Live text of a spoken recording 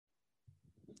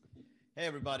Hey,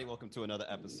 everybody. Welcome to another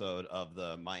episode of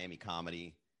the Miami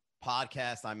Comedy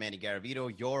Podcast. I'm Manny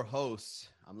Garavito, your host.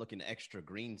 I'm looking extra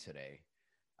green today.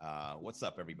 What's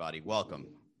up, everybody? Welcome.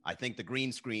 I think the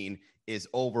green screen is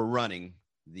overrunning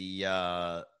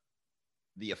the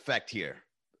effect here.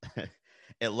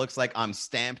 It looks like I'm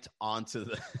stamped onto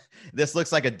the this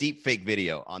looks like a deep fake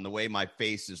video on the way my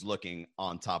face is looking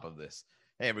on top of this.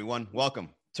 Hey, everyone. Welcome.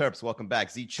 Terps, welcome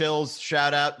back. Z Chills,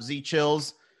 shout out Z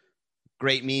Chills.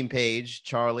 Great meme page.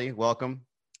 Charlie, welcome.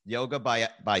 Yoga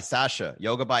by Sasha.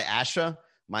 Yoga by Asha.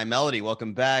 My Melody,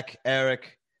 welcome back.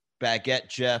 Eric, Baguette,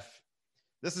 Jeff.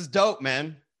 This is dope,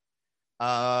 man.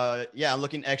 Yeah, I'm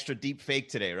looking extra deep fake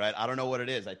today, right? I don't know what it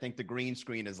is. I think the green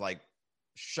screen is like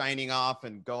shining off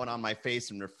and going on my face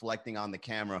and reflecting on the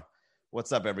camera.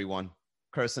 What's up, everyone?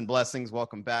 Curse and blessings.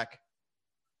 Welcome back.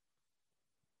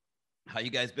 How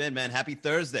you guys been, man? Happy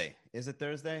Thursday. Is it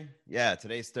Thursday? Yeah,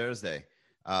 today's Thursday.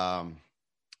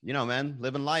 Man,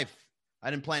 living life. I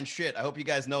didn't plan shit. I hope you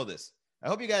guys know this. I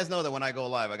hope you guys know that when I go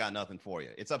live, I got nothing for you.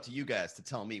 It's up to you guys to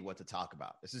tell me what to talk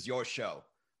about. This is your show.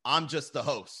 I'm just the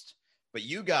host, but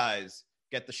you guys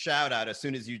get the shout out as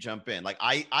soon as you jump in. Like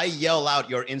I yell out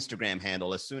your Instagram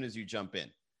handle as soon as you jump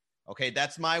in. Okay.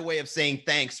 That's my way of saying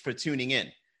thanks for tuning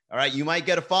in. All right. You might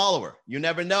get a follower. You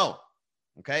never know.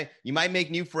 Okay. You might make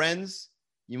new friends.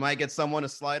 You might get someone to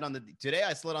slide on today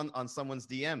I slid on someone's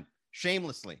DM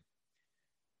shamelessly.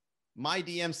 My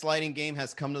DM sliding game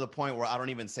has come to the point where I don't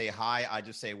even say hi. I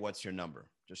just say, what's your number?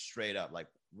 Just straight up. Like,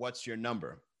 what's your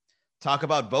number? Talk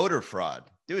about voter fraud.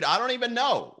 Dude, I don't even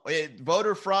know.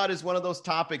 Voter fraud is one of those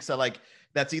topics that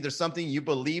that's either something you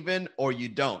believe in or you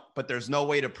don't, but there's no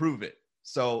way to prove it.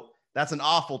 So that's an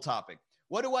awful topic.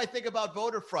 What do I think about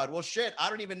voter fraud? Well, shit, I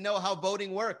don't even know how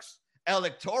voting works.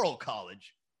 Electoral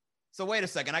college. So wait a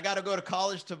second. I got to go to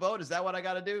college to vote. Is that what I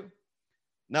got to do?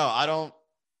 No, I don't.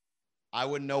 I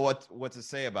wouldn't know what to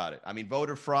say about it. I mean,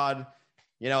 voter fraud,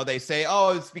 they say,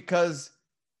 oh, it's because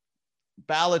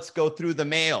ballots go through the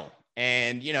mail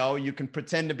and, you can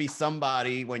pretend to be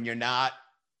somebody when you're not.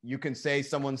 You can say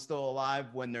someone's still alive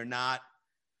when they're not.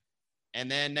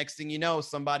 And then next thing you know,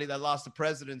 somebody that lost the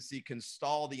presidency can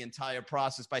stall the entire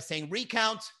process by saying,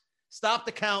 recount, stop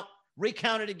the count,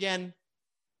 recount it again.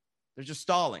 They're just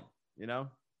stalling, You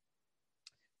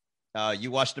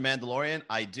watch The Mandalorian?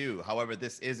 I do. However,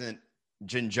 this isn't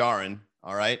Din Djarin,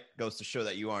 all right? Goes to show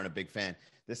that you aren't a big fan.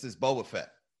 This is Boba Fett,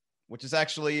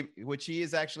 which he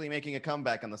is actually making a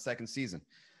comeback on the second season.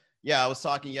 Yeah, I was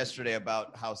talking yesterday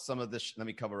about how some of this, let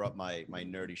me cover up my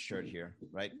nerdy shirt here,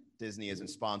 right? Disney isn't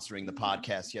sponsoring the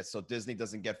podcast yet, so Disney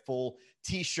doesn't get full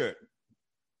t-shirt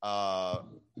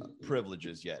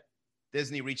privileges yet.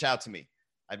 Disney, reach out to me.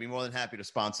 I'd be more than happy to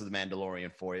sponsor The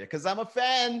Mandalorian for you because I'm a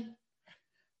fan.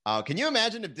 Can you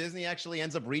imagine if Disney actually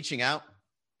ends up reaching out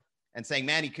and saying,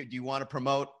 Manny, do you want to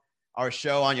promote our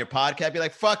show on your podcast? Be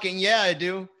like, fucking yeah, I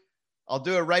do. I'll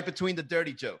do it right between the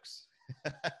dirty jokes.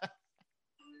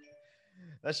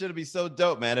 That should be so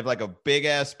dope, man. If like a big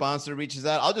ass sponsor reaches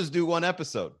out, I'll just do one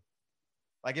episode.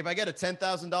 Like if I get a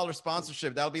 $10,000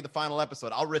 sponsorship, that'll be the final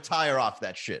episode. I'll retire off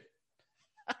that shit.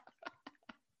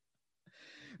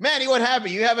 Manny, what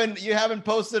happened? You haven't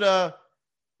posted a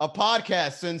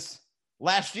podcast since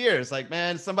last year. It's like,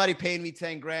 man, somebody paid me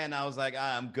 10 grand. I was like,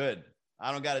 I'm good.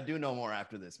 I don't got to do no more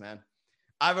after this, man.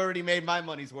 I've already made my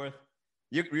money's worth.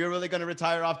 You're really going to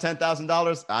retire off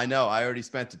 $10,000? I know. I already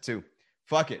spent it too.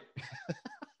 Fuck it.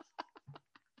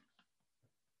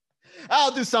 I'll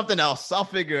do something else. I'll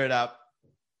figure it out.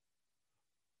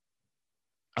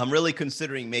 I'm really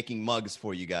considering making mugs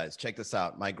for you guys. Check this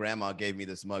out. My grandma gave me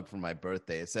this mug for my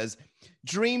birthday. It says,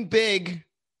 dream big,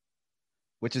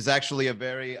 which is actually a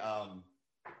very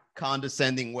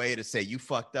condescending way to say, you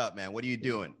fucked up, man. What are you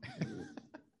doing?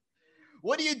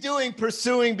 What are you doing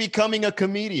pursuing becoming a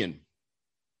comedian?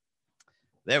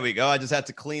 There we go. I just had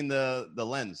to clean the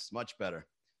lens. Much better.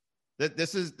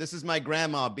 This is my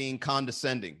grandma being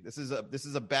condescending. This is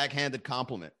a backhanded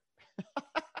compliment.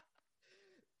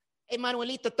 Hey,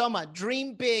 Manuelita, toma,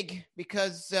 dream big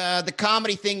because the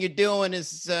comedy thing you're doing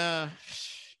is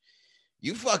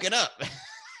you fucking up.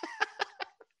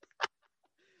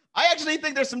 I actually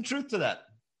think there's some truth to that.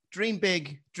 Dream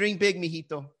big,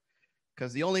 mijito.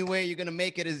 Because the only way you're going to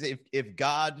make it is if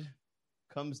God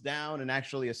comes down and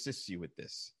actually assists you with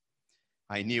this.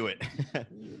 I knew it.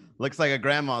 Looks like a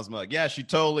grandma's mug. Yeah, she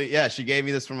gave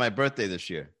me this for my birthday this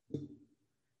year.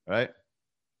 Right?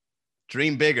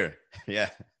 Dream bigger. Yeah.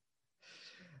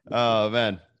 Oh,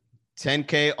 man.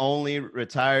 10K only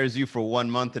retires you for 1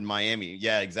 month in Miami.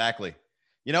 Yeah, exactly.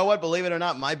 You know what? Believe it or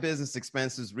not, my business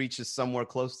expenses reaches somewhere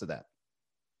close to that.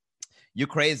 You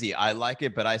crazy. I like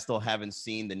it, but I still haven't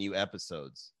seen the new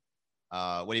episodes.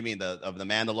 What do you mean, the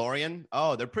Mandalorian?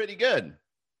 Oh, they're pretty good.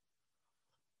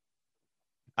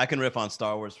 I can riff on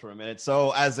Star Wars for a minute.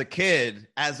 So as a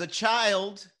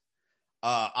child,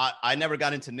 I never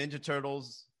got into Ninja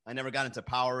Turtles. I never got into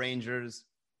Power Rangers.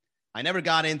 I never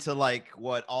got into like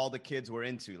what all the kids were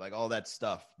into, like all that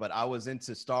stuff. But I was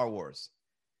into Star Wars.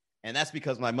 And that's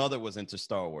because my mother was into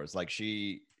Star Wars. Like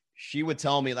she would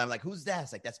tell me, I'm like, who's that?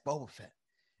 It's like, that's Boba Fett.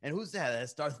 And who's that?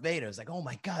 That's Darth Vader. It's like, oh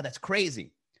my God, that's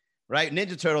crazy. Right?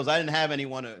 Ninja Turtles, I didn't have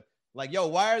anyone to like, yo,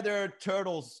 why are there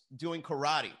turtles doing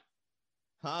karate?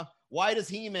 Huh? Why is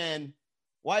He-Man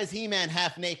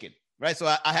half naked? Right? So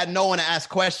I had no one to ask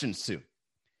questions to.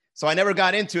 So I never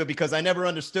got into it because I never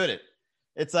understood it.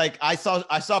 It's like I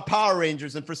saw Power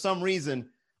Rangers, and for some reason,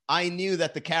 I knew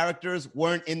that the characters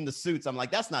weren't in the suits. I'm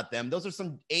like, that's not them. Those are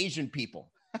some Asian people.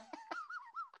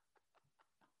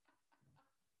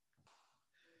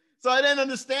 So I didn't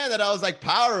understand that. I was like,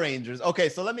 Power Rangers. Okay,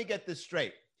 so let me get this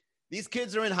straight. These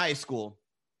kids are in high school.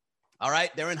 All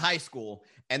right, they're in high school.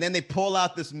 And then they pull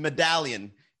out this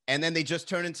medallion, and then they just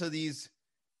turn into these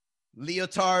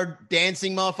leotard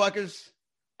dancing motherfuckers.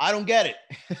 I don't get it.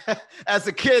 As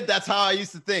a kid, that's how I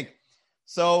used to think.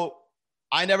 So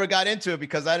I never got into it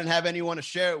because I didn't have anyone to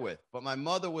share it with. But my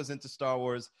mother was into Star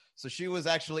Wars, so she was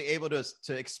actually able to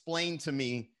explain to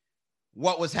me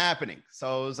what was happening.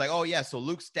 So it was like, oh, yeah, so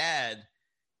Luke's dad,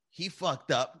 he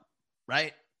fucked up,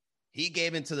 right? He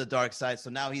gave into the dark side, so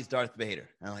now he's Darth Vader.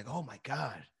 And I'm like, oh, my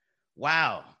God.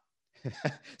 Wow.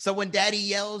 So when daddy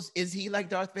yells, is he like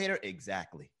Darth Vader?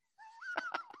 Exactly.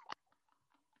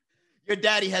 Your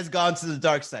daddy has gone to the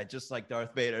dark side, just like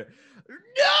Darth Vader.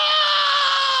 No!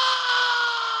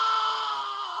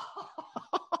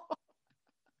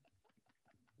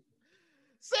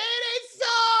 Say it ain't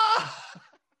so!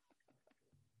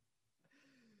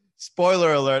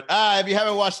 Spoiler alert. If you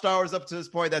haven't watched Star Wars up to this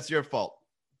point, that's your fault.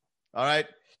 All right?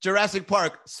 Jurassic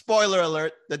Park, spoiler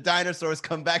alert. The dinosaurs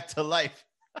come back to life.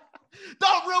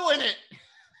 Don't ruin it!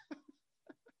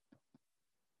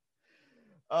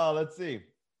 Oh, let's see.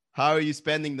 How are you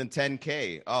spending the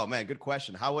 10K? Oh man, good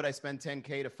question. How would I spend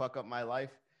 10K to fuck up my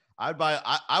life? I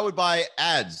would buy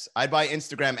ads. I'd buy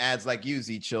Instagram ads like you,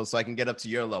 Z Chill, so I can get up to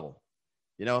your level.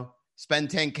 You know, spend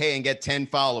 10K and get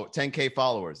 10K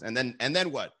followers. And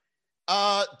then what?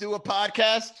 Do a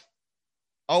podcast?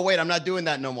 Oh wait, I'm not doing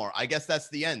that no more. I guess that's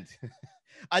the end.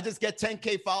 I just get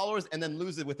 10K followers and then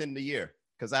lose it within the year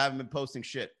because I haven't been posting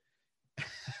shit.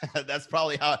 That's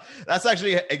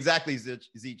actually exactly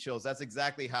Z Chills. That's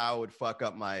exactly how I would fuck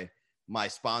up my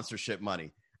sponsorship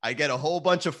money. I get a whole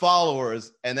bunch of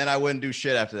followers and then I wouldn't do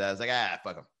shit after that. I was like,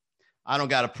 fuck them. I don't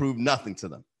got to prove nothing to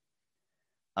them.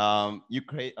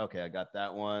 Okay, I got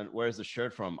that one. Where's the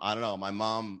shirt from? I don't know. My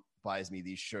mom buys me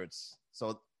these shirts.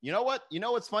 So you know what? You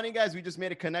know what's funny, guys? We just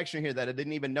made a connection here that I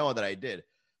didn't even know that I did.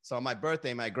 So on my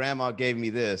birthday, my grandma gave me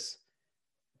this.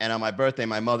 And on my birthday,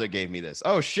 my mother gave me this.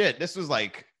 Oh, shit. This was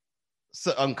like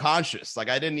so unconscious. Like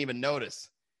I didn't even notice.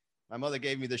 My mother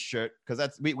gave me this shirt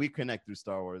because we connect through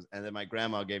Star Wars. And then my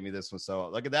grandma gave me this one. So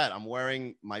look at that. I'm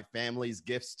wearing my family's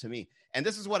gifts to me. And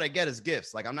this is what I get as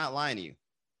gifts. Like I'm not lying to you.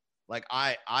 Like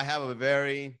I have a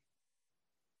very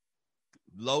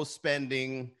low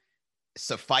spending,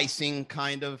 sufficing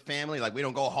kind of family. Like we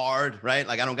don't go hard, right?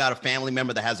 Like I don't got a family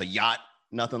member that has a yacht,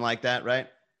 nothing like that, right?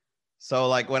 So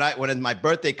like when my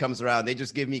birthday comes around, they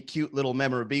just give me cute little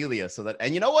memorabilia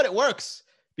and you know what? It works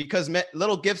because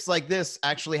little gifts like this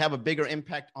actually have a bigger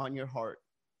impact on your heart.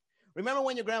 Remember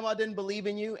when your grandma didn't believe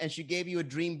in you and she gave you a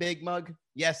Dream Big mug?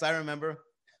 Yes, I remember.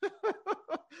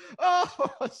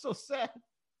 Oh, it's so sad.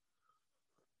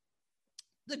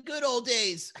 The good old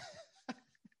days.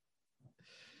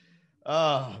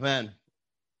 Oh man.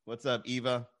 What's up,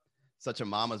 Eva? Such a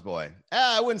mama's boy.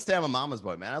 I wouldn't say I'm a mama's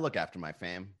boy, man. I look after my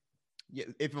fam. Yeah,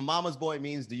 if a mama's boy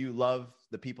means do you love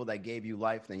the people that gave you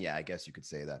life, then yeah, I guess you could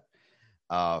say that.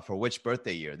 For which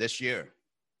birthday year? This year.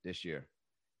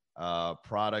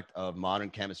 Product of modern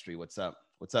chemistry. What's up?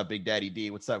 What's up, Big Daddy D?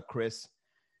 What's up, Chris?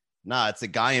 Nah, it's a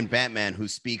guy in Batman who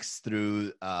speaks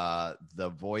through the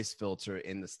voice filter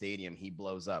in the stadium. He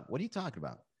blows up. What are you talking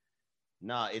about?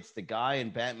 Nah, it's the guy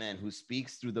in Batman who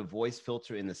speaks through the voice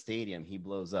filter in the stadium. He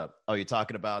blows up. Oh, you're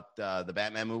talking about the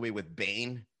Batman movie with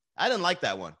Bane? I didn't like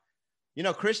that one. You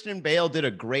know, Christian Bale did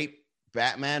a great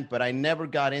Batman, but I never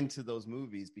got into those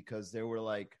movies because they were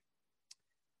like,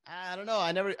 I don't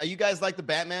know. You guys like the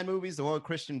Batman movies? The one with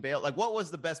Christian Bale? Like, what was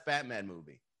the best Batman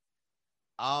movie?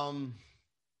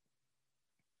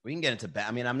 We can get into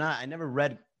I never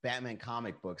read Batman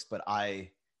comic books, but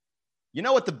you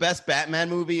know what the best Batman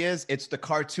movie is? It's the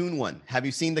cartoon one. Have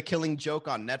you seen The Killing Joke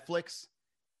on Netflix?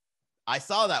 I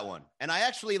saw that one, and I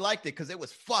actually liked it because it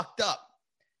was fucked up.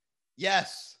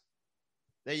 Yes.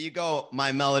 There you go,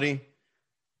 my Melody.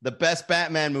 The best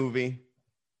Batman movie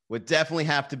would definitely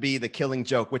have to be The Killing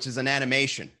Joke, which is an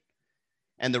animation.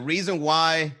 And the reason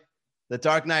why The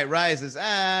Dark Knight Rises,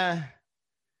 they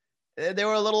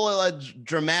were a little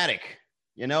dramatic.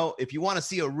 You know, if you want to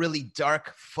see a really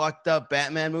dark, fucked up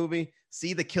Batman movie,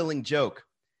 see The Killing Joke.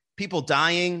 People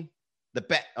dying.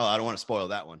 I don't want to spoil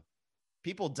that one.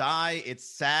 People die. It's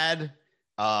sad.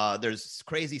 There's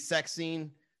crazy sex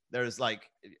scene. There's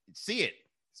see it.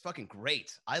 It's fucking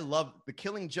great. I love The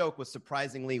Killing Joke was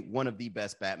surprisingly one of the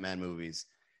best Batman movies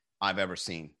I've ever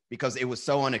seen because it was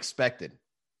so unexpected.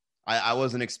 I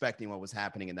wasn't expecting what was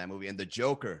happening in that movie. And the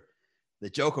Joker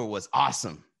was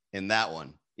awesome in that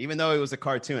one, even though it was a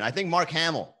cartoon. I think Mark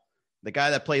Hamill, the guy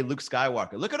that played Luke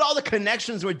Skywalker. Look at all the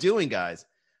connections we're doing, guys.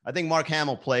 I think Mark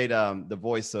Hamill played the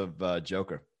voice of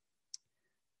Joker.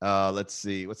 Let's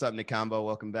see. What's up, Nikambo?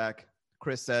 Welcome back.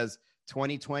 Chris says,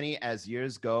 2020, as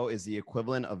years go, is the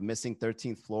equivalent of missing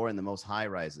 13th floor in the most high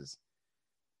rises.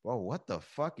 Whoa, what the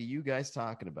fuck are you guys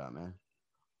talking about, man?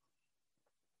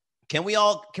 Can we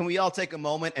all take a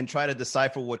moment and try to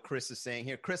decipher what Chris is saying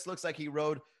here? Chris looks like he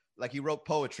wrote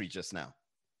poetry just now.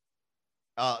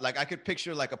 I could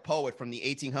picture like a poet from the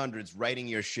 1800s writing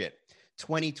your shit.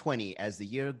 2020, as the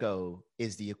year go,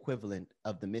 is the equivalent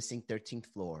of the missing 13th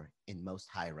floor in most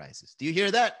high rises. Do you hear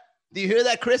that? Do you hear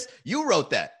that, Chris? You wrote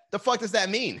that. The fuck does that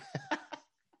mean?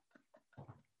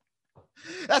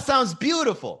 That sounds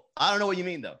beautiful. I don't know what you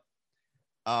mean, though.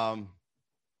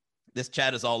 This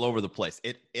chat is all over the place.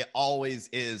 It always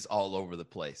is all over the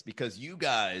place because you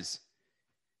guys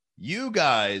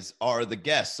are the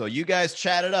guests. So you guys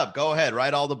chat it up. Go ahead.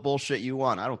 Write all the bullshit you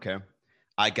want. I don't care.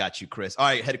 I got you, Chris. All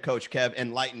right, head coach Kev,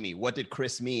 enlighten me. What did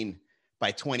Chris mean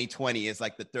by 2020 is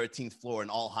like the 13th floor in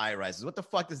all high rises? What the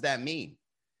fuck does that mean?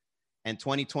 And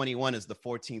 2021 is the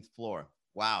 14th floor.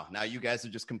 Wow. Now you guys are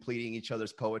just completing each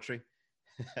other's poetry.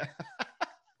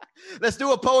 Let's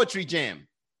do a poetry jam.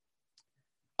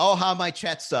 Oh, how my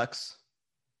chat sucks.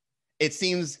 It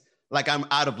seems like I'm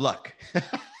out of luck.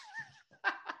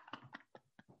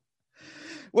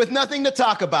 With nothing to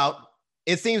talk about,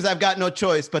 it seems I've got no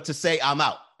choice but to say I'm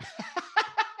out.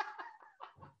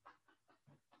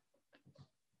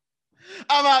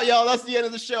 I'm out, y'all. That's the end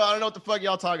of the show. I don't know what the fuck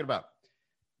y'all talking about.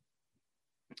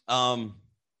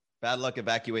 Bad luck,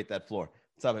 evacuate that floor.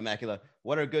 What's up, Immacula?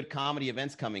 What are good comedy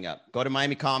events coming up? Go to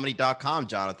miamicomedy.com,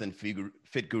 Jonathan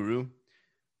Fit Guru.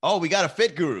 Oh, we got a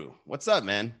Fit Guru. What's up,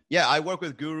 man? Yeah, I work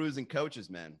with gurus and coaches,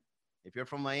 man. If you're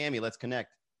from Miami, let's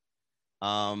connect.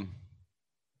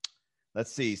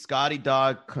 Let's see. Scotty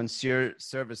Dog Concierge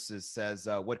Services says,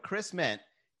 what Chris meant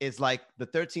is like the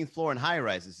 13th floor in high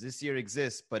rises. This year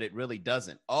exists, but it really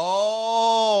doesn't.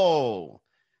 Oh,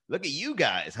 look at you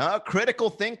guys, huh? Critical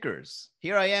thinkers.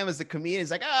 Here I am as a comedian.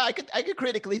 It's like, I could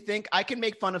critically think. I can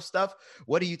make fun of stuff.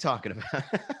 What are you talking about?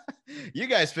 You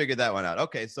guys figured that one out.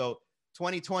 Okay, so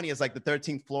 2020 is like the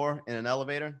 13th floor in an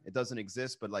elevator. It doesn't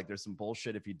exist, but like there's some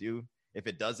bullshit if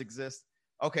it does exist.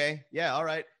 Okay, yeah, all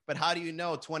right. But how do you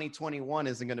know 2021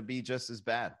 isn't going to be just as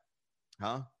bad?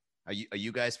 Huh? Are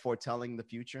you guys foretelling the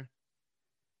future?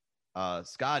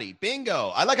 Scotty,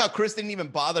 bingo. I like how Chris didn't even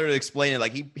bother to explain it.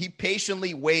 Like he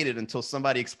patiently waited until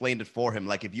somebody explained it for him.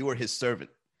 Like if you were his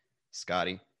servant,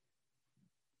 Scotty.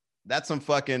 That's some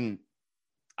fucking,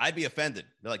 I'd be offended.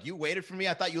 They're like, you waited for me?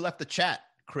 I thought you left the chat.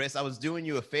 Chris, I was doing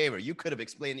you a favor. You could have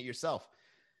explained it yourself.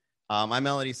 My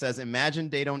Melody says, imagine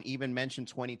they don't even mention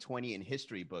 2020 in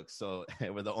history books. So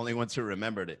we're the only ones who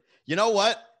remembered it. You know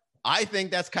what? I think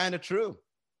that's kind of true.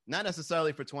 Not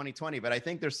necessarily for 2020, but I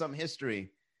think there's some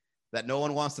history that no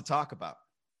one wants to talk about,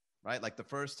 right? Like the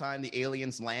first time the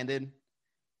aliens landed,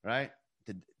 right?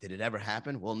 Did it ever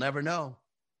happen? We'll never know.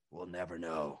 We'll never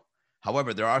know.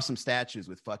 However, there are some statues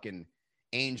with fucking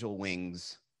angel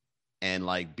wings and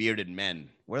like bearded men.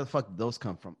 Where the fuck did those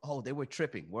come from? Oh, they were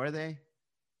tripping. Were they?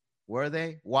 Were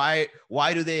they? Why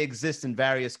do they exist in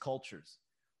various cultures?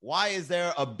 Why is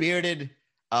there a bearded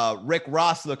Rick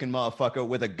Ross looking motherfucker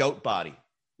with a goat body?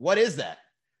 What is that?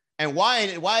 And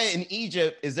why in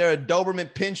Egypt is there a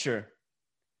Doberman Pinscher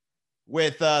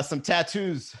with some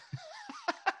tattoos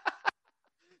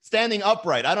standing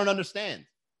upright? I don't understand.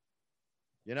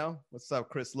 You know, what's up,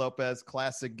 Chris Lopez?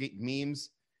 Classic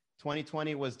memes.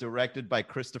 2020 was directed by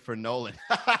Christopher Nolan.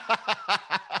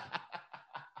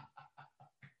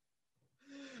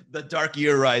 The Dark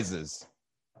Year Rises.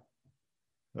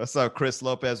 What's up, Chris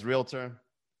Lopez, Realtor?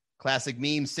 Classic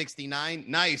Memes 69.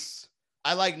 Nice.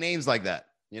 I like names like that,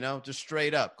 you know, just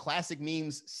straight up. Classic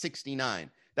Memes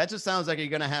 69. That just sounds like you're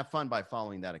going to have fun by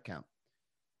following that account.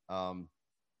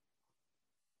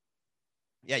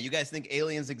 Yeah, you guys think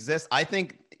aliens exist? I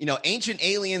think, ancient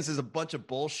aliens is a bunch of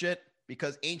bullshit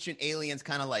because ancient aliens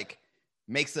kind of like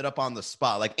makes it up on the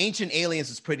spot. Like ancient aliens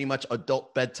is pretty much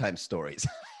adult bedtime stories.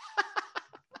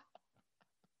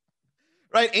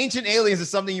 Right? Ancient aliens is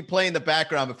something you play in the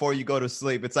background before you go to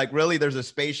sleep. It's like, really, there's a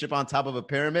spaceship on top of a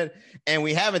pyramid and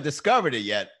we haven't discovered it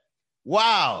yet.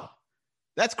 Wow.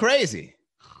 That's crazy.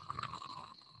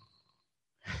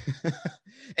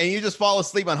 And you just fall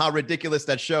asleep on how ridiculous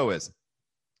that show is.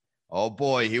 Oh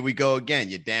boy, here we go again.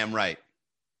 You're damn right.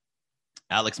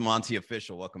 Alex Monty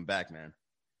official. Welcome back, man.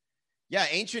 Yeah,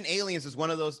 Ancient Aliens is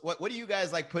one of those. What do you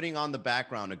guys like putting on the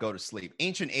background to go to sleep?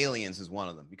 Ancient Aliens is one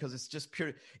of them because it's just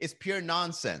pure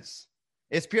nonsense.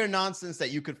 It's pure nonsense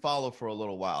that you could follow for a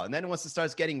little while. And then once it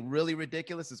starts getting really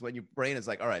ridiculous is when your brain is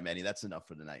like, all right, Manny, that's enough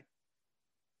for the night.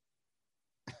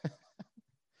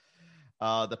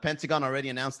 The Pentagon already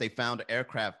announced they found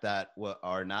aircraft that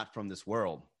are not from this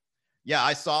world. Yeah,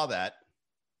 I saw that,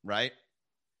 right?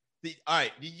 All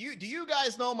right, do you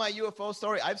guys know my UFO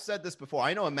story? I've said this before.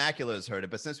 I know Immaculate has heard it,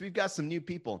 but since we've got some new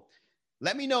people,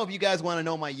 let me know if you guys want to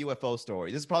know my UFO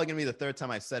story. This is probably going to be the third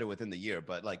time I've said it within the year,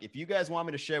 but like if you guys want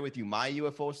me to share with you my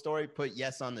UFO story, put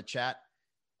yes on the chat.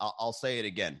 I'll say it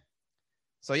again.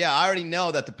 So yeah, I already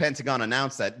know that the Pentagon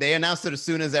announced that. They announced it as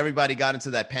soon as everybody got into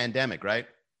that pandemic, right?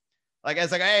 Like I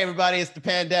was like, hey, everybody, it's the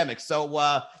pandemic. So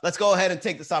let's go ahead and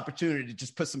take this opportunity to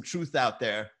just put some truth out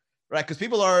there, right? Because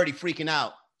people are already freaking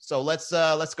out. So let's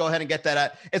go ahead and get that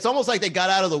out. It's almost like they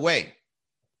got out of the way.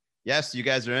 Yes, you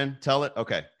guys are in. Tell it.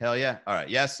 Okay. Hell yeah. All right.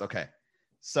 Yes. Okay.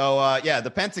 So yeah,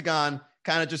 the Pentagon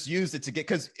kind of just used it to get,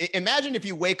 because imagine if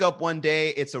you wake up one day,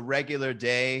 it's a regular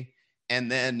day,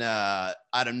 and then out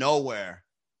of nowhere,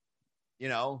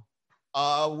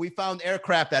 we found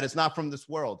aircraft that is not from this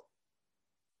world.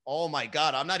 Oh my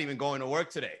God, I'm not even going to work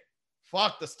today.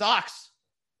 Fuck the stocks.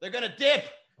 They're gonna dip.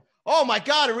 Oh my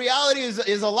God, reality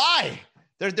is a lie.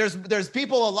 There's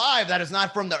people alive that is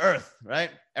not from the earth, right?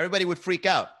 Everybody would freak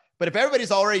out. But if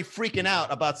everybody's already freaking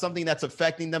out about something that's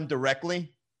affecting them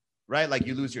directly, right? Like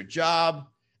you lose your job,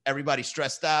 everybody's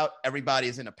stressed out,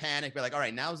 everybody's in a panic. They're like, all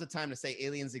right, now's the time to say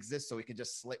aliens exist so we can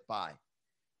just slip by.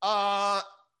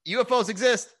 UFOs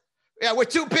exist. Yeah, we're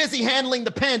too busy handling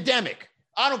the pandemic.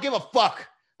 I don't give a fuck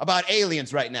about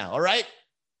aliens right now, all right?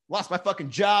 Lost my fucking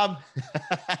job.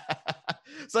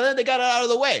 So then they got it out of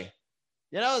the way.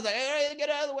 It's like, hey, get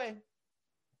it out of the way.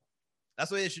 That's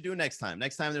what they should do next time.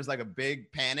 Next time there's like a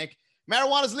big panic.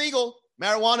 Marijuana's legal.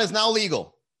 Marijuana is now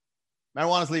legal.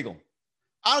 Marijuana's legal.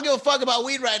 I don't give a fuck about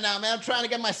weed right now, man. I'm trying to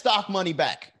get my stock money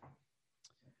back.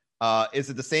 Is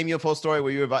it the same UFO story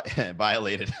where you were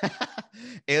violated?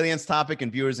 Aliens topic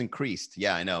and viewers increased.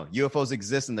 Yeah, I know. UFOs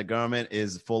exist and the government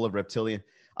is full of reptilian.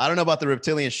 I don't know about the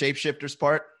reptilian shapeshifters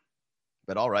part,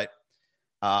 but all right.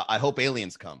 I hope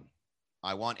aliens come.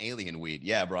 I want alien weed.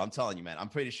 Yeah, bro, I'm telling you, man. I'm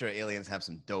pretty sure aliens have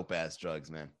some dope-ass drugs,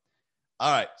 man.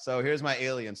 All right, so here's my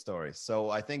alien story.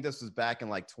 So I think this was back in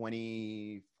like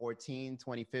 2014,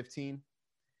 2015.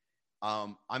 I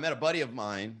met a buddy of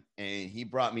mine, and he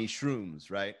brought me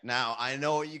shrooms, right? Now, I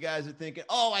know what you guys are thinking.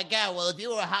 Oh, my God, well, if you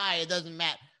were high, it doesn't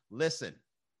matter. Listen,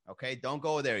 okay? Don't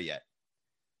go there yet.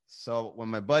 So when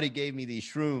my buddy gave me these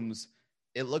shrooms,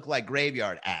 it looked like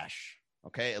graveyard ash,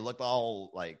 okay? It looked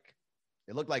like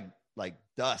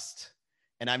dust.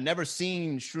 And I've never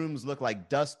seen shrooms look like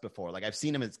dust before. Like I've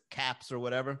seen them as caps or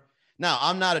whatever. Now,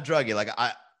 I'm not a druggie. Like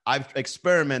I've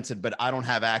experimented, but I don't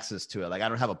have access to it. Like I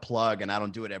don't have a plug and I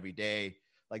don't do it every day.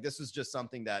 Like this was just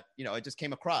something that, it just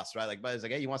came across, right? Like buddy's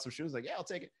like, hey, you want some shrooms? Like, yeah, I'll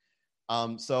take it.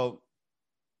 So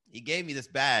he gave me this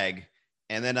bag,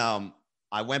 and then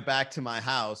I went back to my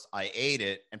house. I ate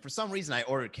it. And for some reason I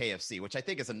ordered KFC, which I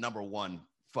think is a number one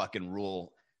fucking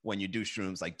rule when you do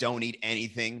shrooms. Like don't eat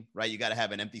anything, right? You got to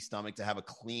have an empty stomach to have a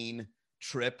clean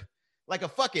trip. Like a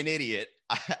fucking idiot.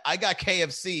 I got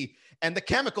KFC, and the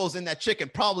chemicals in that chicken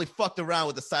probably fucked around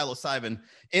with the psilocybin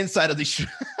inside of the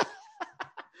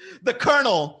The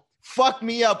Colonel fucked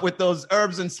me up with those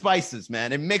herbs and spices,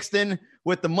 man. It mixed in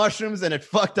with the mushrooms and it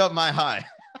fucked up my high.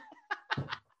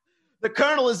 The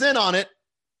Colonel is in on it.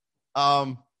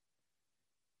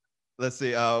 Let's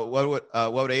see.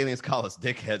 What would aliens call us?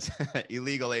 Dickheads.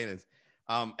 Illegal aliens.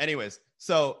 Anyways,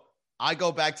 so I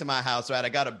go back to my house, right? I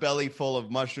got a belly full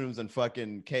of mushrooms and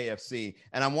fucking KFC,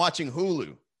 and I'm watching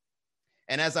Hulu.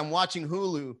 And as I'm watching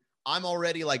Hulu, I'm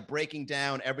already like breaking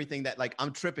down everything that, like,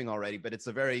 I'm tripping already, but it's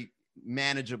a very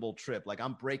manageable trip. Like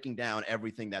I'm breaking down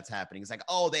everything that's happening. It's like,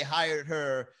 oh, they hired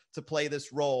her to play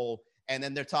this role, and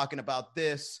then they're talking about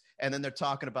this, and then they're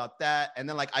talking about that. And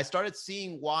then like I started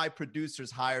seeing why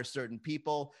producers hire certain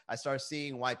people. I started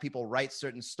seeing why people write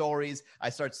certain stories. I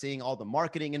started seeing all the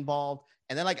marketing involved.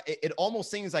 And then like it almost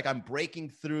seems like I'm breaking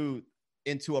through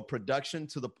into a production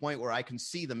to the point where I can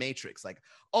see the matrix. Like,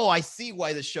 oh, I see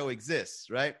why the show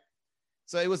exists, right?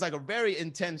 So it was like a very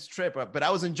intense trip, but I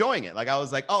was enjoying it. Like I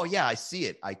was like, oh yeah, I see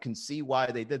it. I can see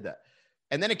why they did that.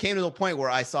 And then it came to the point where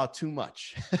I saw too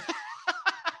much.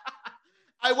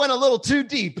 I went a little too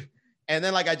deep. And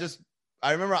then like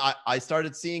I remember I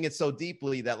started seeing it so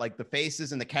deeply that like the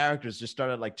faces and the characters just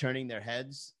started like turning their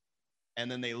heads. And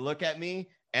then they look at me.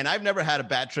 And I've never had a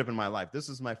bad trip in my life. This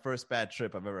is my first bad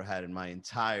trip I've ever had in my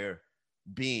entire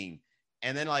being.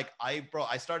 And then like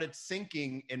I started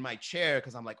sinking in my chair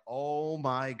because I'm like, oh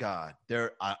my God,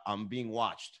 I'm being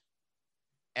watched.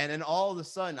 And then all of a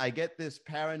sudden I get this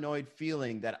paranoid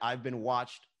feeling that I've been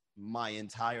watched my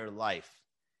entire life.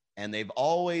 And they've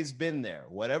always been there.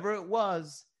 Whatever it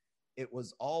was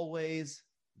always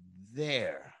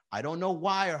there. I don't know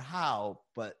why or how,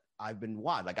 but I've been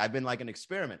watched. Like I've been like an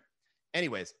experiment.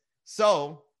 Anyways,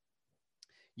 so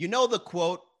you know the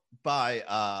quote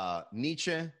by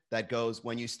Nietzsche that goes,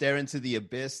 when you stare into the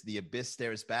abyss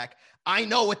stares back. I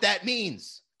know what that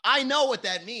means.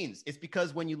 It's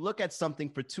because when you look at something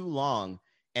for too long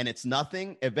and it's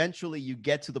nothing, eventually you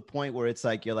get to the point where it's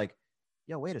like, you're like,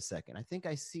 yo, wait a second. I think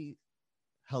I see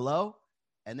hello.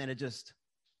 And then it just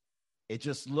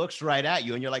looks right at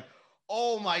you. And you're like,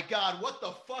 oh my God, what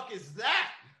the fuck is that?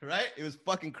 Right? It was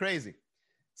fucking crazy.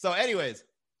 So anyways,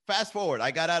 fast forward. I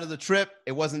got out of the trip.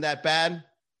 It wasn't that bad.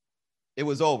 It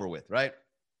was over with, right?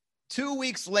 2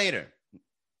 weeks later,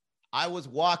 I was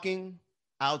walking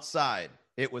outside.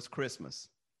 It was Christmas.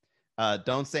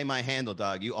 Don't say my handle,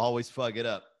 dog. You always fuck it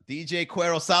up. DJ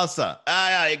Cuero Salsa.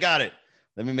 Yeah, you got it.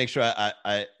 Let me make sure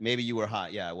I maybe you were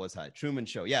hot. Yeah, I was hot. Truman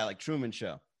Show. Yeah, like Truman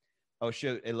Show. Oh,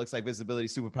 shit. It looks like visibility,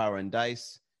 superpower, and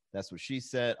dice. That's what she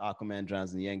said. Aquaman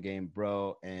drowns in the end game,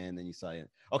 bro. And then you saw it.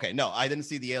 Okay, no, I didn't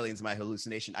see the aliens in my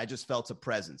hallucination. I just felt a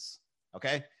presence.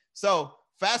 Okay, so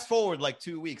fast forward like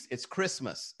 2 weeks. It's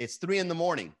Christmas. It's 3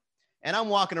 a.m. And I'm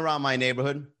walking around my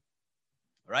neighborhood,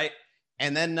 right?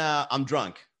 And then I'm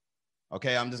drunk.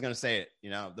 Okay, I'm just going to say it. You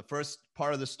know, the first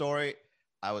part of the story,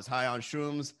 I was high on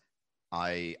shrooms.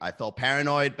 I felt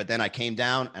paranoid, but then I came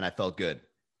down and I felt good.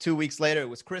 2 weeks later, it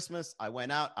was Christmas. I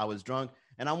went out. I was drunk.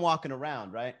 And I'm walking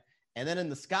around, right? And then in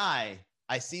the sky,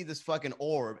 I see this fucking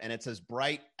orb, and it's as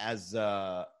bright as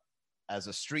a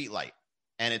street light.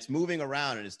 And it's moving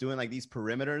around, and it's doing like these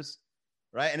perimeters,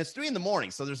 right? And it's 3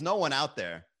 a.m, so there's no one out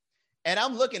there. And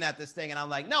I'm looking at this thing, and I'm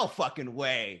like, no fucking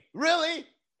way. Really?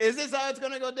 Is this how it's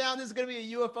going to go down? This is going to be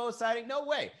a UFO sighting? No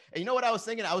way. And you know what I was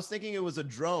thinking? I was thinking it was a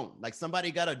drone. Like somebody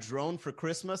got a drone for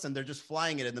Christmas, and they're just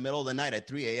flying it in the middle of the night at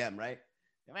 3 a.m., right?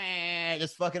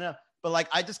 Just fucking up. But like,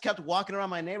 I just kept walking around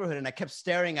my neighborhood and I kept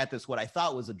staring at this, what I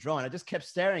thought was a drone. I just kept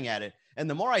staring at it. And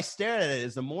the more I stared at it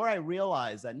is the more I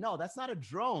realized that, no, that's not a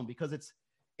drone, because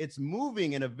it's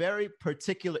moving in a very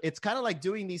particular, it's kind of like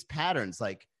doing these patterns.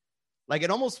 Like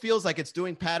it almost feels like it's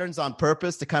doing patterns on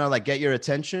purpose to kind of like get your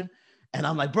attention. And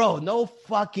I'm like, bro, no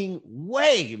fucking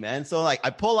way, man. So like I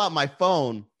pull out my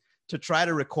phone to try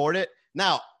to record it.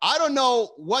 Now, I don't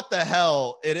know what the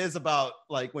hell it is about,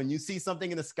 like when you see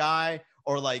something in the sky,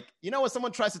 or like, you know, when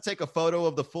someone tries to take a photo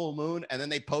of the full moon and then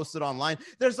they post it online,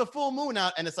 there's a full moon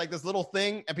out and it's like this little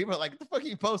thing and people are like, what the fuck are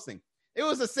you posting? It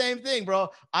was the same thing, bro.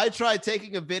 I tried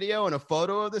taking a video and a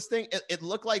photo of this thing. It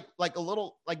looked like a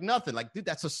little, like nothing. Like, dude,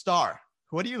 that's a star.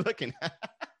 What are you looking at?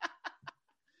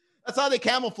 That's how they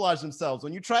camouflage themselves.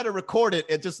 When you try to record it,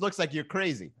 it just looks like you're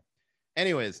crazy.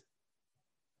 Anyways,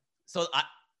 so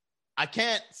I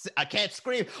can't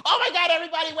scream, oh my God,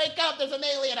 everybody wake up, there's an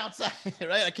alien outside,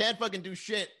 right? I can't fucking do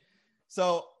shit.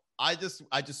 So I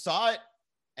just saw it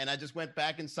and I just went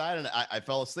back inside and I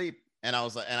fell asleep. And I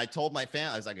was like, and I told my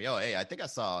family, I was like, yo, hey, I think I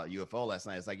saw a UFO last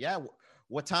night. It's like, yeah,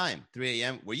 what time? 3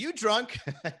 a.m. Were you drunk?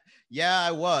 Yeah,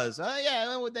 I was.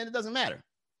 Yeah, well, then it doesn't matter.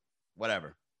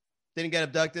 Whatever. Didn't get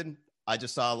abducted. I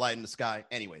just saw a light in the sky.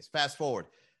 Anyways, fast forward.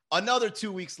 Another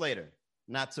 2 weeks later,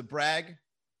 not to brag,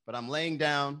 but I'm laying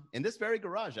down in this very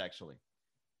garage, actually.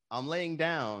 I'm laying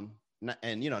down,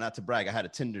 and, you know, not to brag, I had a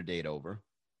Tinder date over.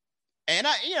 And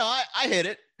I hit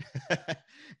it.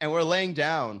 And we're laying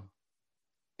down.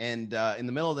 And in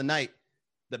the middle of the night,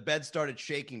 the bed started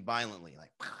shaking violently,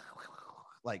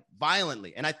 like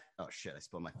violently. And oh shit, I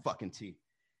spilled my fucking tea.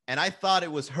 And I thought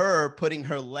it was her putting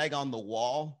her leg on the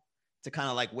wall to kind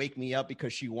of like wake me up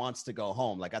because she wants to go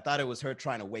home. Like I thought it was her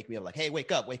trying to wake me up, like, hey,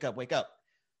 wake up, wake up, wake up.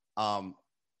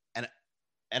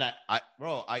 And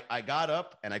I got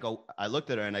up and I looked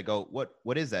at her and I go,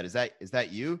 what is that? Is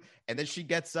that you? And then she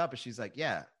gets up and she's like,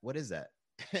 yeah, what is that?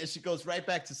 And she goes right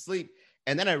back to sleep.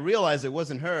 And then I realized it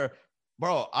wasn't her.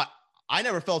 Bro, I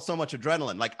never felt so much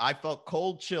adrenaline. Like I felt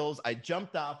cold chills. I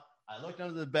jumped up, I looked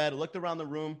under the bed, looked around the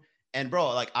room, and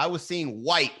bro, like I was seeing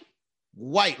white,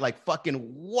 like fucking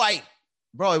white.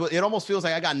 Bro, it almost feels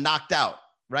like I got knocked out,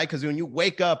 right? Because when you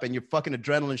wake up and your fucking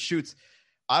adrenaline shoots,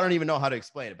 I don't even know how to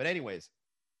explain it. But anyways,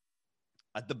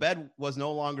 the bed was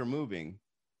no longer moving.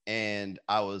 And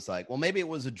I was like, well, maybe it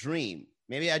was a dream.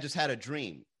 Maybe I just had a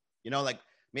dream. You know, like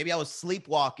maybe I was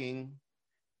sleepwalking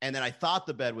and then I thought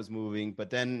the bed was moving. But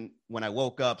then when I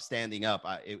woke up standing up,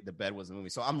 the bed wasn't moving.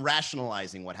 So I'm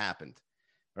rationalizing what happened.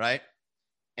 Right.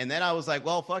 And then I was like,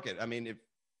 well, fuck it. I mean, if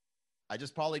I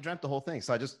just probably dreamt the whole thing.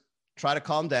 So I just tried to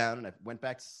calm down and I went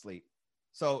back to sleep.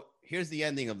 So here's the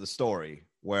ending of the story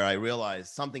where I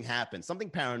realized something happened. Something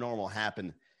paranormal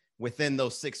happened within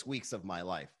those 6 weeks of my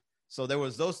life. So there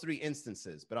was those 3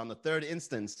 instances. But on the third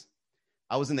instance,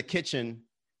 I was in the kitchen.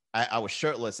 I was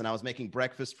shirtless and I was making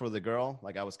breakfast for the girl.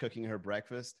 Like I was cooking her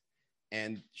breakfast.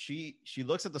 And she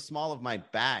looks at the small of my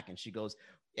back and she goes,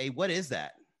 hey, what is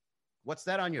that? What's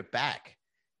that on your back?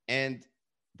 And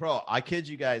bro, I kid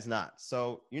you guys not.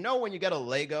 So, you know, when you get a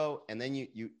Lego and then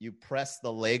you press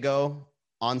the Lego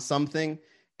on something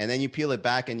and then you peel it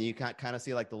back and you kind of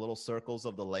see like the little circles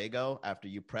of the Lego after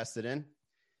you press it in.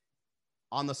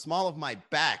 On the small of my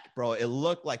back, bro, it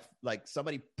looked like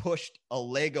somebody pushed a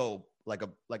Lego, like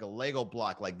a Lego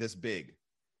block like this big,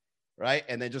 right?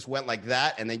 And then just went like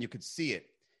that and then you could see it.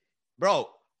 Bro,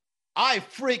 I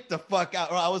freaked the fuck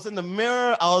out. I was in the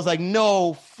mirror. I was like,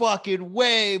 no fucking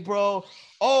way, bro.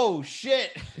 Oh,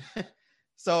 shit.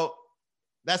 So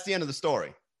that's the end of the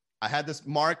story. I had this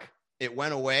mark. It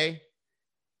went away.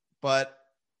 But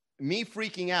me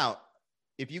freaking out,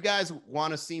 if you guys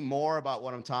want to see more about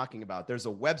what I'm talking about, there's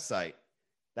a website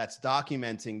that's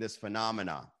documenting this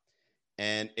phenomena.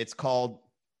 And it's called,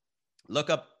 look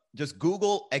up, just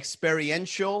Google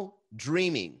experiential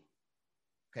dreaming.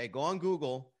 Okay, go on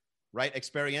Google, write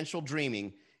experiential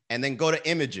dreaming, and then go to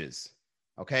images.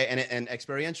 Okay, and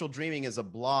experiential dreaming is a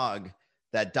blog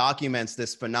that documents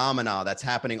this phenomena that's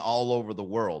happening all over the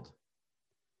world.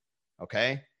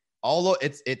 Okay,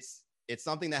 it's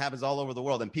something that happens all over the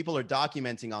world, and people are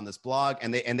documenting on this blog,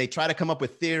 and they try to come up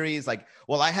with theories like,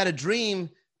 well, I had a dream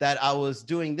that I was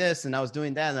doing this and I was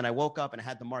doing that, and then I woke up and I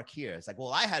had the mark here. It's like,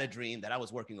 well, I had a dream that I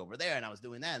was working over there and I was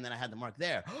doing that, and then I had the mark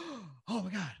there. Oh my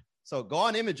God. So go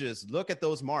on images, look at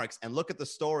those marks, and look at the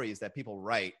stories that people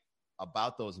write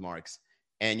about those marks.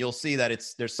 And you'll see that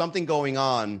there's something going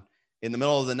on in the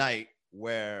middle of the night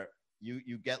where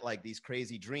you get like these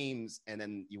crazy dreams, and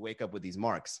then you wake up with these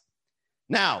marks.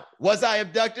 Now, was I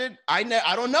abducted? I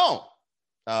don't know.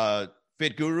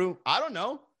 Fit Guru, I don't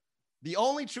know. The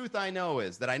only truth I know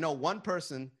is that I know one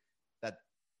person that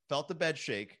felt the bed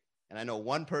shake, and I know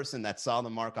one person that saw the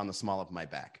mark on the small of my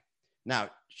back.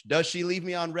 Now, does she leave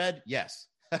me on red? Yes.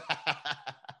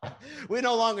 We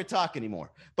no longer talk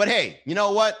anymore. But hey, you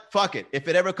know what? Fuck it. If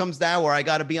it ever comes down where I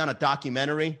got to be on a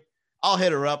documentary, I'll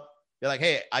hit her up. Be like,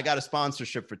 hey, I got a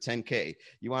sponsorship for 10K.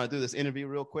 You want to do this interview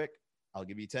real quick? I'll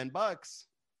give you $10.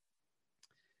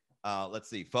 Let's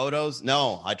see. Photos.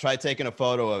 No, I tried taking a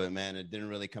photo of it, man. It didn't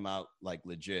really come out like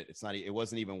legit. It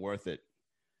wasn't even worth it.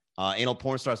 Anal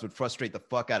porn stars would frustrate the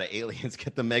fuck out of aliens.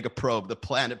 Get the mega probe, the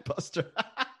planet buster.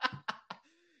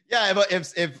 Yeah, but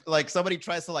if like somebody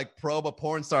tries to like probe a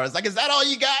porn star, it's like, is that all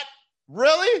you got?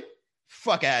 Really?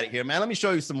 Fuck out of here, man. Let me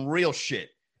show you some real shit.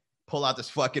 Pull out this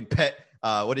fucking pet.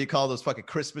 What do you call those fucking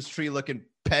Christmas tree looking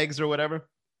pegs or whatever?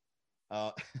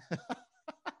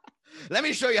 Let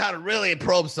me show you how to really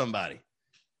probe somebody.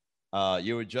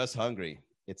 You were just hungry.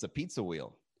 It's a pizza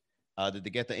wheel. Did they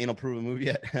get the anal proven movie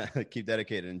yet? Keep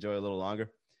dedicated. Enjoy a little longer.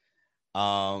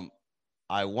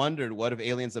 I wondered, what if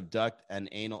aliens abduct an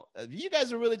anal? You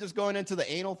guys are really just going into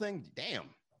the anal thing? Damn.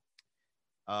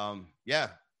 Yeah,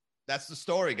 that's the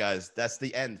story, guys. That's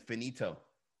the end. Finito.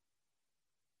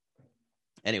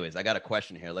 Anyways, I got a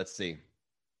question here. Let's see.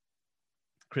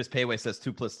 Chris Payway says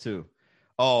 2 + 2.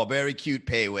 Oh, very cute,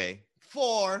 Payway.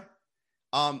 4.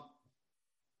 I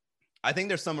think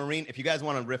there's some marine. If you guys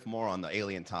want to riff more on the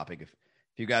alien topic, if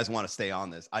you guys want to stay on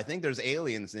this, I think there's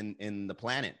aliens in the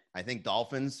planet. I think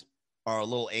dolphins are a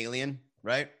little alien,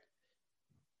 right?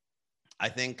 I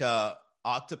think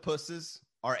octopuses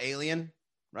are alien,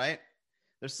 right?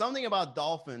 There's something about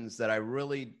dolphins that I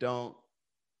really don't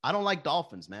like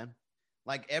dolphins, man.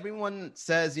 Like everyone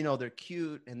says, you know, they're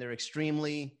cute and they're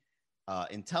extremely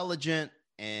intelligent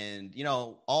and, you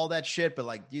know, all that shit. But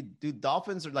like, dude,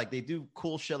 dolphins are like, they do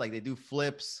cool shit. Like they do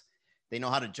flips. They know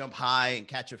how to jump high and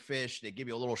catch a fish. They give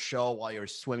you a little show while you're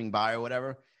swimming by or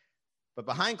whatever. But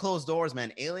behind closed doors,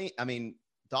 man,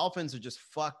 dolphins are just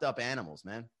fucked up animals,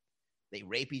 man. They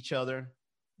rape each other.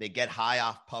 They get high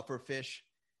off puffer fish.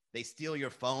 They steal your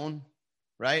phone,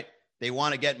 right? They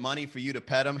want to get money for you to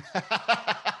pet them.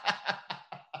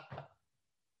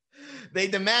 They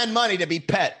demand money to be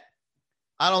pet.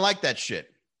 I don't like that shit.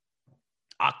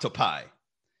 Octopi.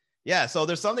 Yeah, so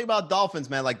there's something about dolphins,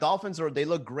 man. Like dolphins they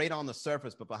look great on the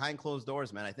surface, but behind closed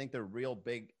doors, man, I think they're real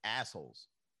big assholes.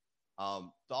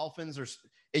 Dolphins are,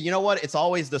 you know what? It's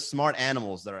always the smart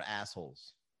animals that are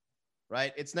assholes,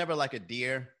 right? It's never like a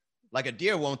deer. Like a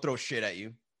deer won't throw shit at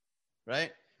you,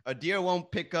 right? A deer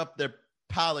won't pick up their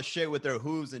pile of shit with their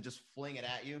hooves and just fling it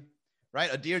at you,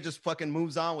 right? A deer just fucking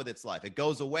moves on with its life. It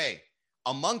goes away.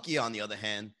 A monkey, on the other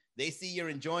hand, they see you're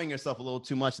enjoying yourself a little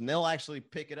too much and they'll actually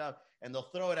pick it up and they'll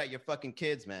throw it at your fucking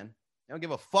kids, man. They don't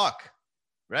give a fuck,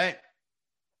 right?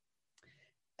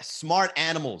 Smart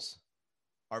animals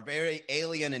are very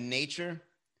alien in nature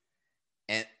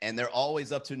and they're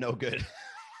always up to no good.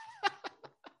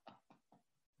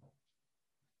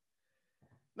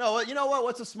 No, you know what?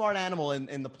 What's a smart animal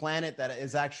in the planet that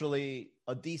is actually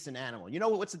a decent animal? You know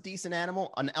what's a decent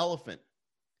animal? An elephant.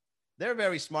 They're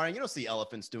very smart. You don't see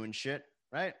elephants doing shit,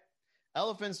 right?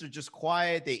 Elephants are just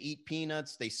quiet. They eat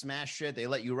peanuts. They smash shit. They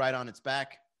let you ride on its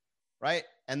back, right?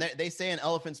 And they say an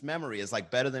elephant's memory is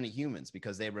like better than a human's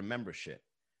because they remember shit,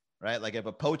 right? Like if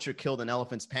a poacher killed an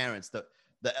elephant's parents, the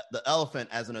elephant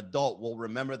as an adult will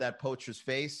remember that poacher's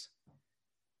face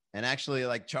and actually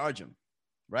like charge him,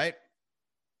 right?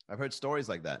 I've heard stories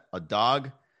like that.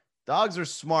 Dogs are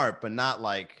smart, but not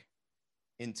like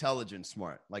intelligent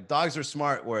smart. Like dogs are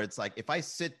smart where it's like, if I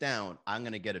sit down, I'm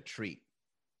going to get a treat.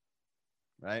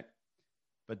 Right?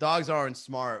 But dogs aren't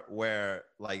smart where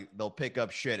like they'll pick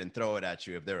up shit and throw it at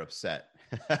you if they're upset.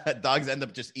 Dogs end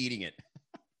up just eating it.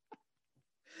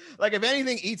 Like if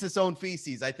anything eats its own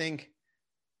feces, I think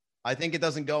it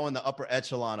doesn't go in the upper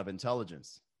echelon of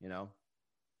intelligence, you know?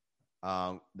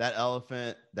 That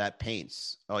elephant that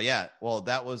paints. Oh yeah. Well,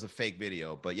 that was a fake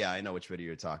video, but yeah, I know which video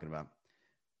you're talking about.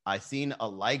 I seen a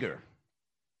liger.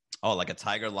 Oh, like a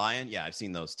tiger lion? Yeah, I've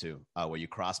seen those too. Where you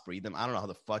crossbreed them. I don't know how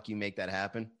the fuck you make that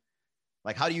happen.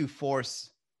 Like, how do you force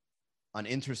an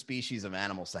interspecies of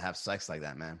animals to have sex like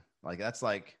that, man? Like, that's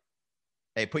like,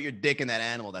 hey, put your dick in that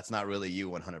animal. That's not really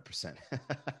you 100%.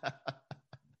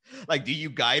 Like, do you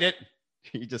guide it?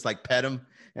 You just like pet him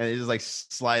and you just like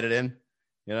slide it in,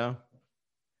 you know?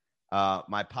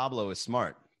 My Pablo is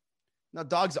smart. No,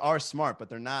 dogs are smart, but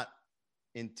they're not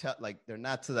they're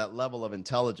not to that level of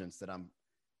intelligence that I'm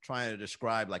trying to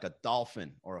describe, like a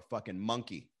dolphin or a fucking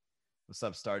monkey. What's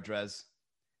up, Star Drez?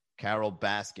 Carol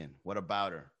Baskin. What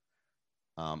about her?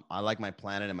 I like my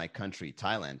planet and my country,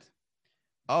 Thailand.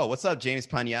 Oh, what's up, James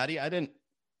Pagnotti? I didn't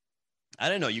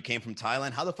know you came from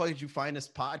Thailand. How the fuck did you find this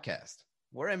podcast?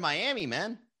 We're in Miami,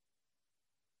 man.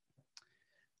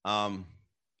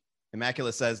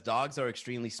 Immaculate says dogs are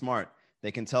extremely smart.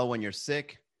 They can tell when you're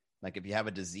sick, like if you have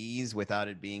a disease without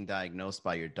it being diagnosed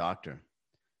by your doctor.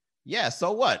 Yeah,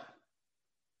 so what?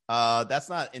 That's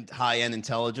not high-end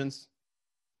intelligence.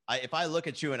 If I look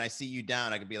at you and I see you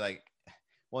down, I could be like,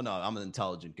 well, no, I'm an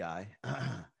intelligent guy.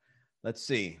 Let's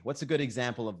see. What's a good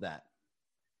example of that?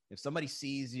 If somebody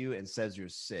sees you and says you're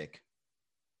sick,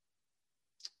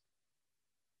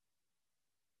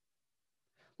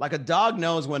 like a dog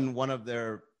knows when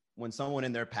someone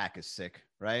in their pack is sick,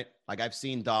 right? Like I've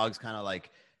seen dogs kind of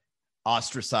like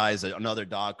ostracize another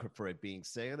dog for it being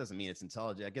sick. It doesn't mean it's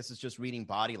intelligent. I guess it's just reading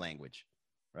body language,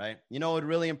 right? You know, it would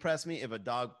really impress me if a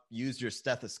dog used your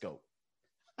stethoscope.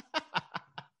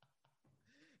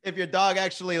 If your dog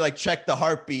actually like checked the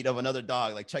heartbeat of another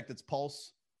dog, like checked its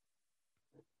pulse.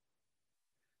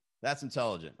 That's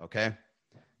intelligent, okay?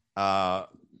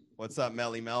 What's up,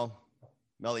 Melly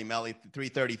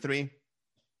 333.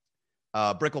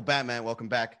 Brickle Batman, welcome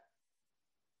back.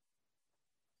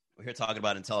 We're here talking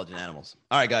about intelligent animals.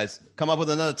 All right, guys, come up with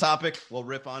another topic. We'll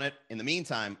riff on it. In the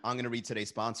meantime, I'm going to read today's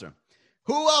sponsor.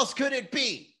 Who else could it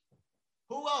be?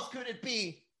 Who else could it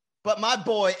be but my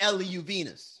boy, Eliu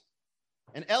Venus?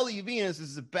 And Eliu Venus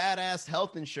is a badass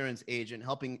health insurance agent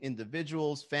helping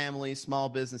individuals, families, small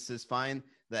businesses find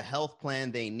the health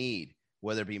plan they need,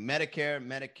 whether it be Medicare,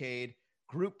 Medicaid,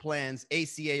 group plans,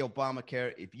 ACA,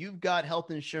 Obamacare. If you've got health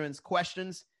insurance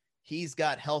questions, he's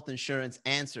got health insurance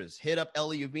answers. Hit up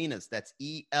Eliu Venus. That's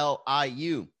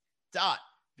ELIU.VINAS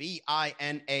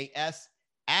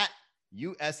at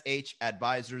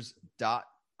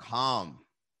USHadvisors.com.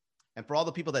 And for all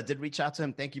the people that did reach out to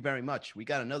him, thank you very much. We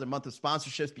got another month of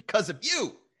sponsorships because of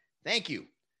you. Thank you.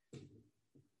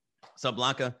 What's up,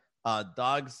 Blanca?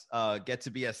 Dogs get to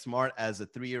be as smart as a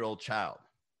 3-year-old child.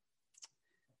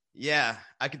 Yeah,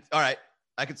 I could. All right,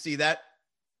 I could see that.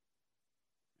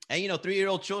 And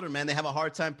 3-year-old children, man, they have a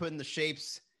hard time putting the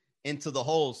shapes into the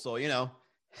holes. So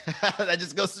that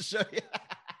just goes to show you.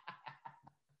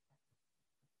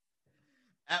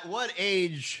 At what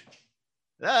age?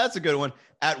 That's a good one.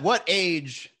 At what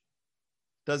age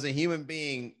does a human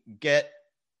being get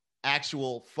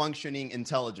actual functioning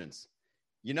intelligence?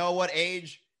 You know what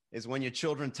age is when your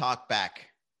children talk back.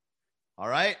 All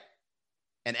right?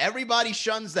 And everybody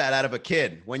shuns that out of a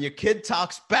kid. When your kid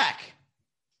talks back,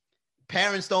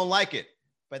 parents don't like it.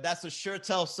 But that's a sure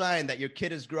tell sign that your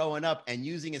kid is growing up and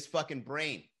using his fucking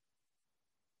brain.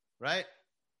 Right?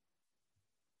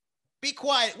 Be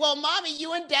quiet. Well, mommy,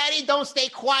 you and daddy don't stay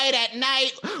quiet at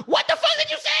night. What the fuck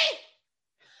did you say?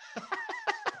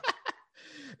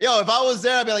 Yo, if I was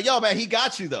there, I'd be like, yo, man, he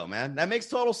got you though, man. That makes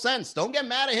total sense. Don't get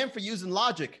mad at him for using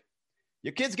logic.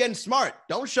 Your kid's getting smart.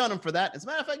 Don't shun him for that. As a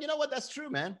matter of fact, you know what? That's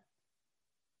true, man.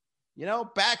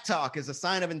 Back talk is a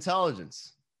sign of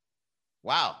intelligence.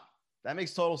 Wow. That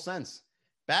makes total sense.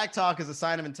 Back talk is a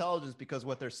sign of intelligence because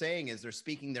what they're saying is they're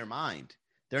speaking their mind.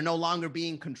 They're no longer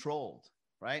being controlled,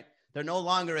 right? They're no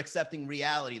longer accepting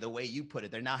reality the way you put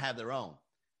it. They now have their own.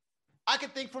 I can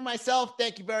think for myself.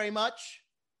 Thank you very much.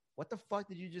 What the fuck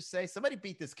did you just say? Somebody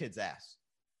beat this kid's ass,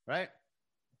 right?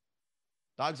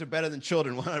 Dogs are better than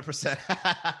children, 100%.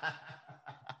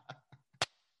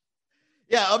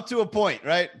 Yeah, up to a point,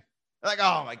 right? Like,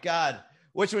 oh my God,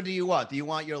 which one do you want? Do you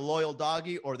want your loyal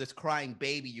doggy or this crying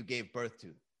baby you gave birth to?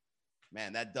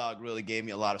 Man, that dog really gave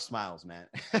me a lot of smiles, man.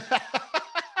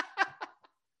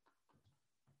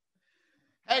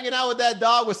 Hanging out with that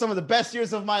dog was some of the best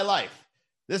years of my life.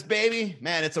 This baby,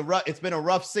 man, it's been a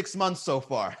rough 6 months so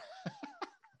far.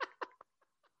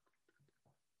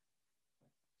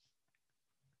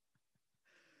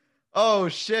 Oh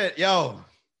shit, yo.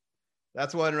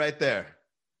 That's one right there.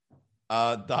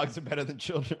 Dogs are better than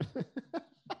children.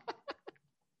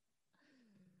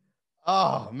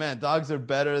 Oh man, dogs are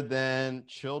better than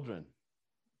children.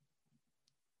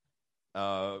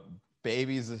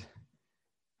 Babies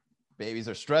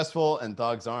are stressful and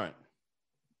dogs aren't.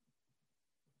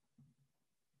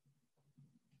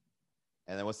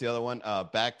 And then what's the other one?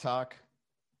 Back talk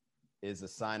is a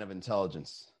sign of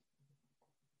intelligence.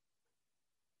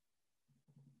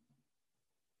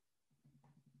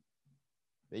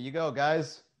 There you go,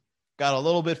 guys. Got a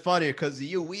little bit funnier because of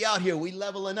you. We out here, we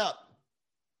leveling up.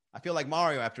 I feel like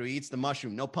Mario after he eats the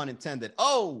mushroom. No pun intended.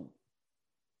 Oh!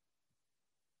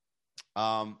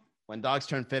 When dogs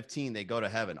turn 15, they go to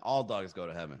heaven. All dogs go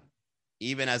to heaven,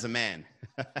 even as a man.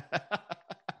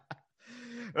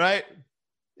 Right?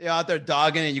 You're out there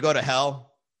dogging and you go to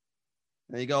hell.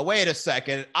 And you go, wait a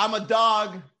second. I'm a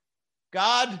dog.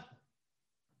 God,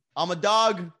 I'm a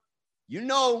dog.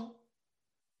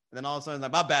 And then all of a sudden,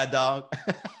 like, my bad, dog.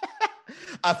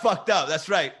 I fucked up. That's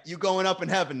right. You going up in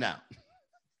heaven now.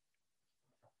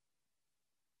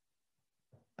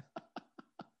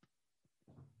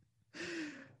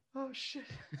 Oh, shit.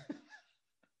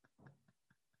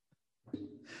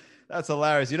 That's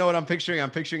hilarious. You know what I'm picturing?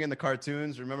 I'm picturing in the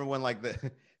cartoons. Remember when like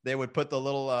they would put the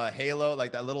little halo,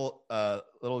 like that little the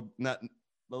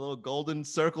little golden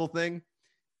circle thing,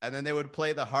 and then they would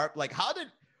play the harp. Like,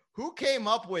 who came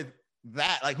up with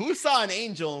that? Like, who saw an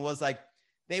angel and was like,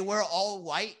 they wear all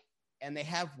white and they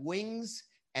have wings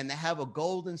and they have a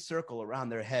golden circle around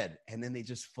their head, and then they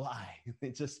just fly.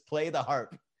 They just play the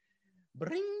harp.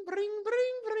 Bring, bring,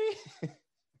 bring, bring.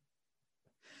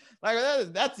 Like,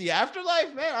 that's the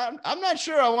afterlife, man. I'm not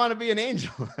sure I want to be an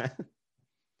angel.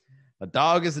 A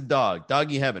dog is a dog.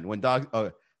 Doggy heaven. When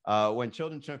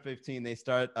children turn 15, they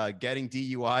start getting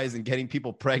DUIs and getting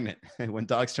people pregnant. And when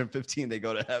dogs turn 15, they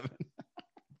go to heaven.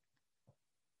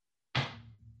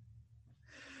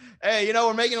 Hey,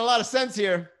 we're making a lot of sense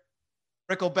here.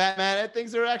 Brickle Batman,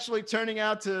 things are actually turning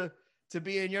out to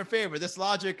be in your favor. This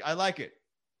logic, I like it.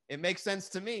 It makes sense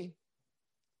to me.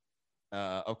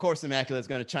 Of course, Immaculate is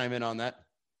going to chime in on that.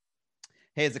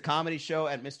 Hey, is the comedy show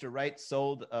at Mr. Right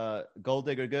sold Gold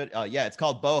Digger good? Yeah, it's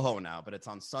called Boho now, but it's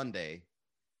on Sunday.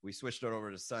 We switched it over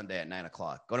to Sunday at 9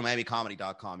 o'clock. Go to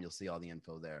MiamiComedy.com. You'll see all the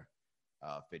info there.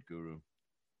 Fit Guru.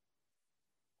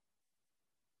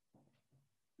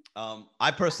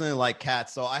 I personally like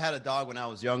cats. So I had a dog when I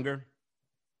was younger,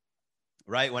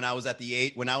 right? When I was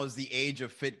the age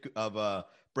of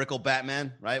Brickle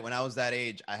Batman, right? When I was that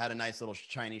age, I had a nice little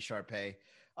Chinese Shar-Pei.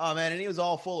 Oh man, and he was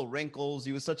all full of wrinkles.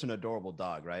 He was such an adorable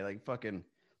dog, right? Like fucking,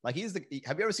 like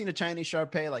have you ever seen a Chinese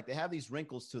Shar-Pei? Like they have these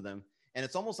wrinkles to them, and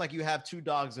it's almost like you have two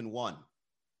dogs in one.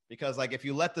 Because like if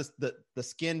you let the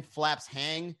skin flaps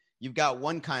hang, you've got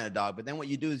one kind of dog, but then what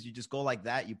you do is you just go like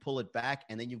that, you pull it back,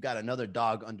 and then you've got another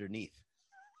dog underneath.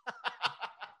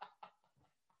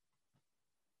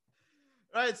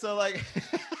 Right? So like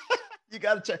you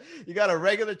got a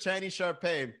regular Chinese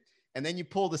Shar-Pei, and then you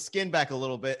pull the skin back a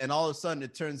little bit, and all of a sudden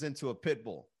it turns into a pit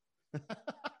bull.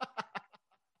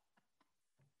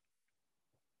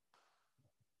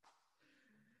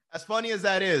 As funny as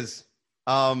that is,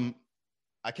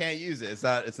 I can't use it.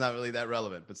 It's not really that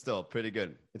relevant, but still pretty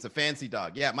good. It's a fancy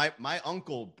dog. Yeah, my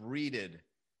uncle breeded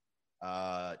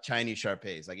Chinese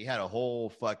Shar-Peis. Like he had a whole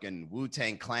fucking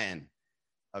Wu-Tang clan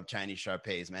of Chinese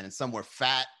Shar-Peis, man. And some were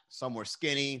fat, some were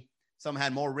skinny, some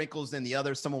had more wrinkles than the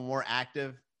others, some were more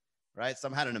active, right?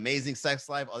 Some had an amazing sex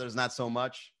life, others not so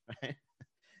much, right?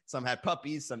 Some had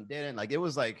puppies, some didn't. Like it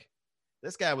was like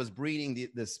this guy was breeding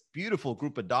this beautiful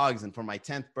group of dogs. And for my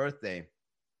 10th birthday,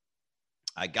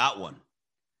 I got one.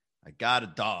 I got a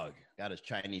dog, got a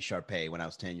Chinese Shar-Pei when I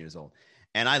was 10 years old.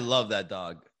 And I love that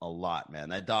dog a lot, man.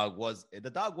 The dog was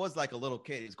like a little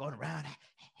kid. He's going around,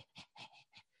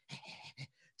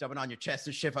 jumping on your chest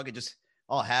and shit. Fucking just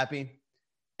all happy.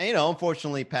 And, you know,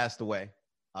 unfortunately passed away.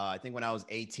 I think when I was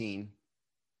 18.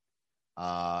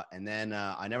 And then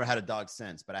I never had a dog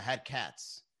since, but I had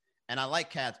cats. And I like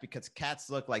cats because cats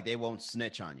look like they won't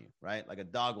snitch on you, right? Like a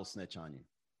dog will snitch on you.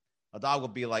 A dog will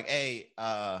be like, hey,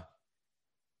 are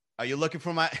you looking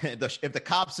for my, if the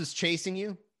cops is chasing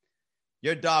you,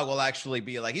 your dog will actually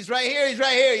be like, he's right here. He's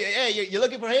right here. Hey, you're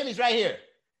looking for him. He's right here.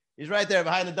 He's right there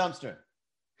behind the dumpster.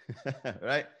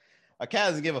 Right? A cat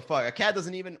doesn't give a fuck. A cat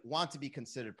doesn't even want to be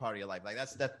considered part of your life. Like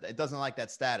it doesn't like that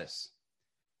status.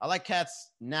 I like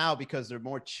cats now because they're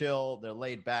more chill. They're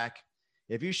laid back.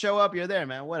 If you show up, you're there,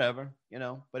 man, whatever, you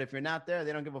know, but if you're not there,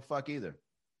 they don't give a fuck either.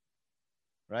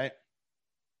 Right?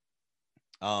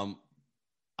 I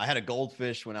had a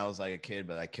goldfish when I was like a kid,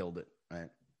 but I killed it. Right?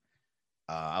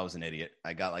 I was an idiot.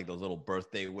 I got like those little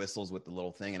birthday whistles with the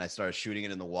little thing, and I started shooting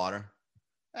it in the water.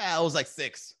 I was like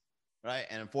 6, right?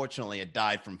 And unfortunately, it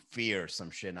died from fear or some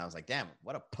shit. And I was like, damn,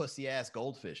 what a pussy ass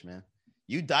goldfish, man.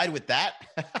 You died with that?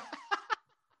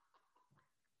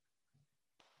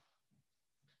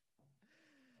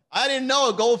 I didn't know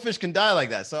a goldfish can die like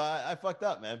that, so I fucked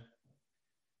up, man.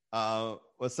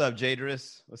 What's up,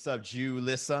 Jadris? What's up,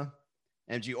 Julissa?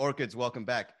 MG Orchids, welcome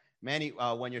back. Manny,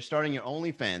 when you're starting your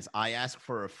OnlyFans, I ask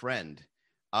for a friend.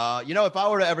 You know, if I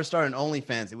were to ever start an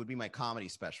OnlyFans, it would be my comedy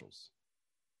specials.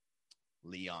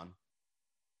 Leon.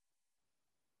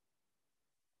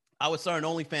 I would start an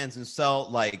OnlyFans and sell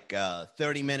like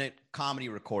 30-minute comedy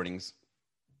recordings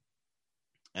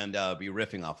and be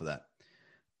riffing off of that.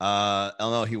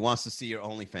 No, he wants to see your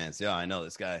OnlyFans. Yeah, I know.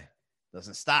 This guy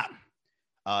doesn't stop.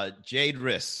 Jade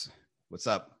Riss, what's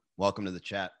up? Welcome to the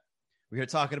chat. We're here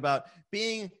talking about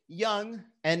being young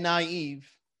and naive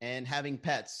and having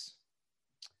pets.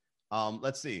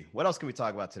 Let's see. What else can we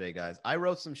talk about today, guys? I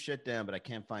wrote some shit down, but I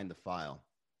can't find the file.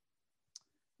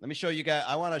 Let me show you guys.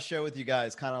 I want to share with you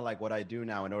guys kind of like what I do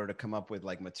now in order to come up with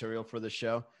like material for the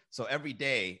show. So every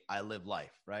day I live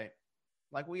life, right?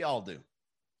 Like we all do.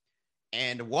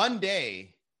 And one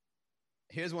day,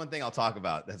 here's one thing I'll talk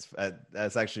about.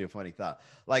 That's actually a funny thought.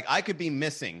 Like I could be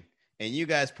missing and you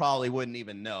guys probably wouldn't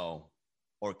even know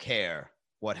or care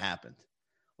what happened.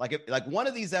 Like one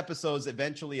of these episodes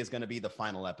eventually is going to be the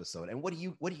final episode. And what are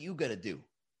you going to do?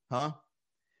 Huh?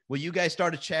 Will you guys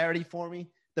start a charity for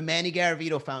me? The Manny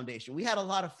Garavito Foundation. We had a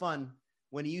lot of fun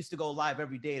when he used to go live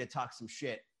every day to talk some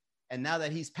shit. And now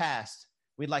that he's passed,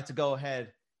 we'd like to go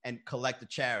ahead and collect the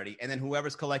charity. And then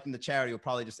whoever's collecting the charity will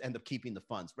probably just end up keeping the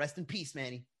funds. Rest in peace,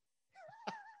 Manny.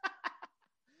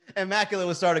 Immaculate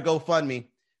will start a GoFundMe.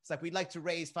 It's like, we'd like to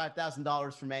raise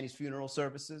 $5,000 for Manny's funeral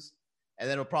services. And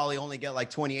then it'll probably only get like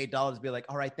 $28. Be like,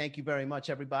 all right, thank you very much,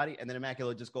 everybody. And then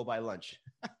Immaculate will just go buy lunch.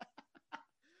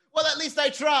 Well, at least I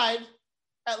tried.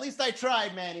 At least I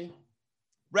tried, Manny.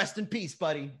 Rest in peace,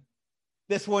 buddy.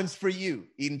 This one's for you,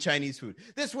 eating Chinese food.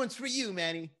 This one's for you,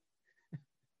 Manny.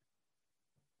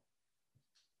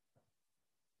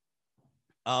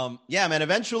 Yeah, man,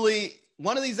 eventually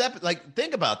one of these like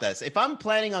think about this. If I'm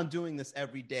planning on doing this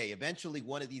every day, eventually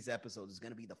one of these episodes is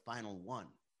going to be the final one.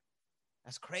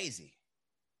 That's crazy.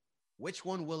 Which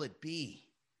one will it be?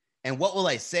 And what will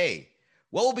I say?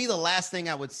 What will be the last thing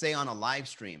I would say on a live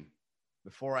stream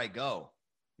before I go?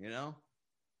 You know,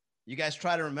 you guys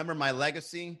try to remember my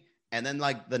legacy. And then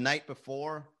like the night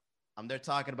before, I'm there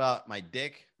talking about my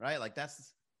dick, right? Like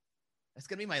that's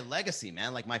going to be my legacy,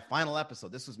 man. Like my final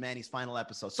episode. This was Manny's final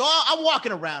episode. So I'm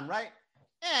walking around, right?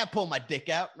 And I pull my dick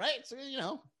out, right? So, you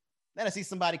know, then I see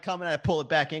somebody coming and I pull it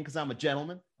back in because I'm a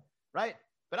gentleman, right?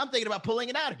 But I'm thinking about pulling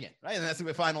it out again, right? And that's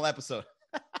my final episode.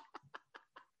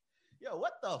 Yo,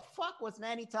 what the fuck was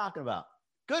Manny talking about?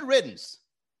 Good riddance.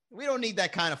 We don't need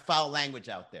that kind of foul language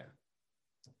out there.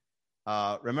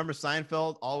 Remember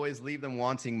Seinfeld? Always leave them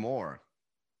wanting more.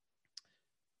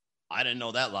 I didn't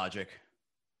know that logic.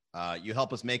 You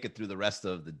help us make it through the rest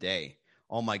of the day.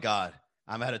 Oh my God.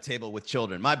 I'm at a table with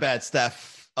children. My bad,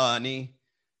 Stephanie.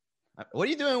 What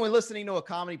are you doing when listening to a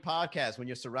comedy podcast when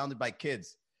you're surrounded by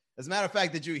kids? As a matter of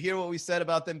fact, did you hear what we said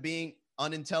about them being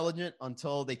unintelligent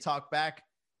until they talk back?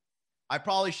 I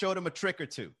probably showed him a trick or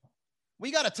two.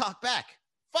 We got to talk back.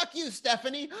 Fuck you,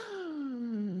 Stephanie.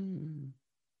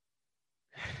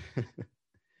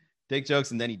 Take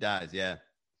jokes and then he dies. Yeah.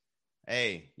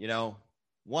 Hey, you know,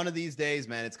 one of these days,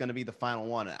 man, it's going to be the final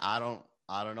one. And I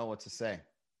don't know what to say,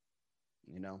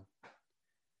 you know,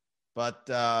 but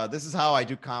this is how I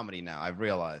do comedy now. I've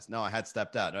realized, no, I had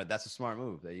stepped out. That's a smart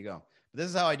move. There you go. But this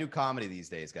is how I do comedy these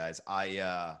days, guys.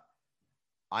 I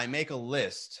make a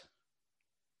list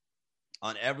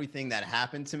on everything that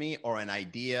happened to me or an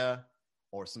idea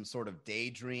or some sort of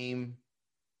daydream,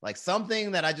 like something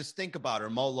that I just think about or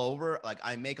mull over. Like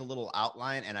I make a little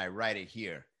outline and I write it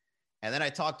here. And then I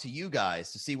talk to you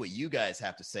guys to see what you guys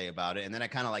have to say about it. And then I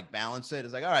kind of like balance it.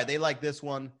 It's like, all right, they like this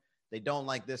one. They don't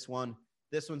like this one.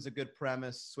 This one's a good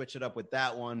premise. Switch it up with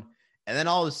that one. And then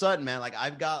all of a sudden, man, like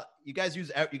I've got, you guys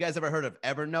ever heard of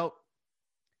Evernote?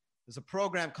 There's a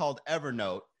program called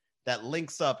Evernote that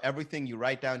links up everything you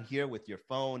write down here with your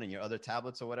phone and your other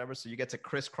tablets or whatever. So you get to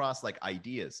crisscross like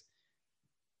ideas.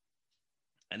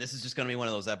 And this is just going to be one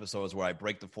of those episodes where I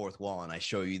break the fourth wall and I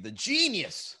show you the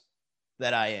genius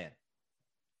that I am.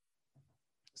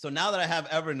 So now that I have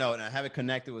Evernote and I have it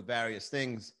connected with various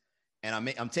things and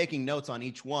I'm taking notes on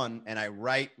each one and I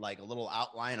write like a little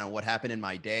outline on what happened in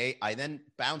my day, I then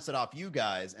bounce it off you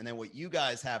guys. And then what you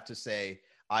guys have to say,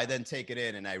 I then take it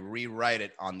in and I rewrite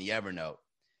it on the Evernote.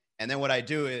 And then what I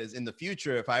do is in the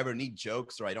future, if I ever need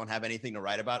jokes or I don't have anything to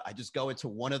write about, I just go into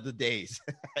one of the days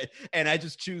and I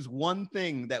just choose one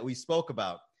thing that we spoke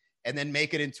about and then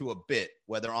make it into a bit,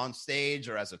 whether on stage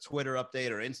or as a Twitter update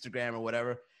or Instagram or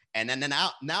whatever. And then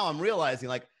now I'm realizing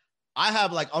like I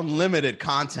have like unlimited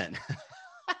content.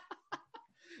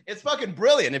 It's fucking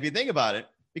brilliant if you think about it,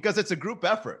 because it's a group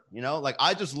effort, you know, like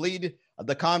I just lead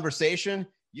the conversation.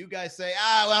 You guys say,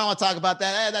 well, I don't want to talk about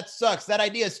that. That sucks. That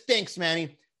idea stinks,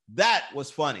 Manny. That was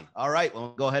funny. All right,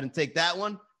 well, go ahead and take that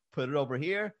one, put it over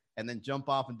here, and then jump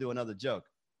off and do another joke.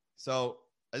 So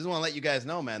I just want to let you guys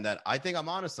know, man, that I think I'm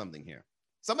onto something here.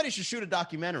 Somebody should shoot a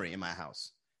documentary in my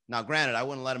house. Now, granted, I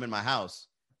wouldn't let them in my house,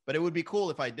 but it would be cool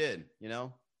if I did, you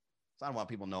know? So I don't want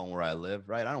people knowing where I live,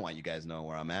 right? I don't want you guys knowing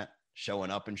where I'm at,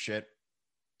 showing up and shit,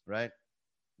 right?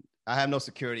 I have no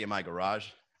security in my garage.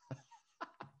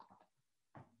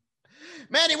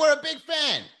 Manny, we're a big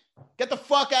fan. Get the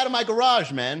fuck out of my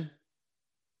garage, man.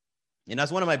 And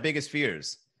that's one of my biggest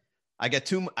fears. I get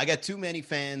too many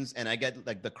fans and I get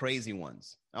like the crazy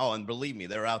ones. Oh, and believe me,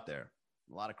 they're out there.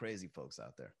 A lot of crazy folks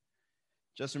out there.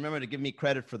 Just remember to give me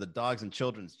credit for the dogs and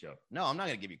children's joke. No, I'm not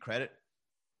going to give you credit.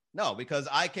 No, because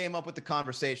I came up with the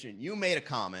conversation. You made a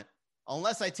comment.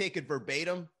 Unless I take it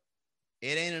verbatim,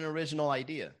 it ain't an original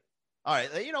idea. All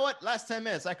right, you know what? Last 10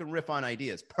 minutes, I can riff on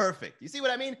ideas. Perfect. You see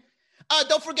what I mean?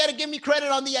 Don't forget to give me credit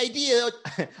on the idea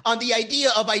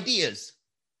of ideas.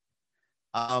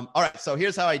 All right, so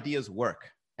here's how ideas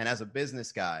work. And as a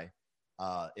business guy,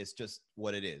 it's just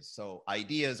what it is. So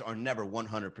ideas are never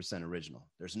 100% original.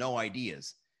 There's no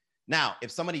ideas. Now,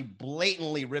 if somebody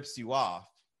blatantly rips you off,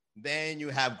 then you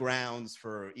have grounds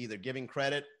for either giving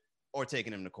credit or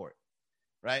taking them to court,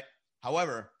 right?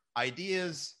 However,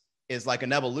 ideas is like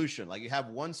an evolution. Like you have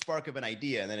one spark of an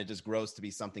idea and then it just grows to be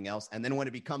something else. And then when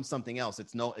it becomes something else,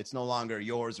 it's no longer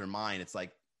yours or mine. It's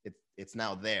like, it's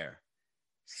now there.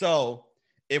 So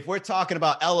if we're talking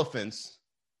about elephants,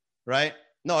 right?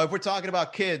 No, if we're talking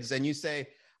about kids and you say,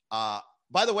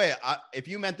 by the way, if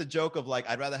you meant the joke of like,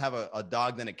 I'd rather have a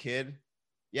dog than a kid.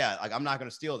 Yeah. Like I'm not going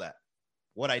to steal that.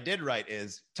 What I did write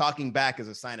is talking back is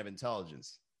a sign of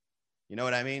intelligence. You know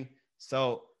what I mean?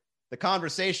 So the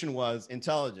conversation was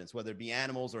intelligence, whether it be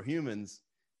animals or humans.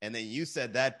 And then you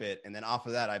said that bit. And then off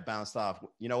of that, I bounced off.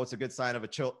 You know, what's a good sign of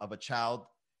a child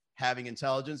having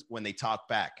intelligence? When they talk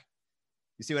back.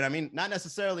 You see what I mean? Not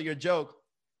necessarily your joke,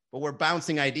 but we're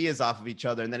bouncing ideas off of each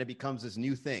other. And then it becomes this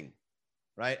new thing,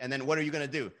 right? And then what are you going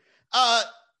to do?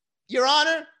 Your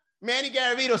Honor, Manny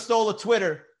Garavito stole a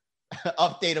Twitter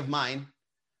update of mine.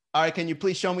 All right, can you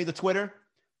please show me the Twitter?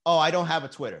 Oh, I don't have a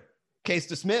Twitter. Case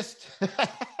dismissed.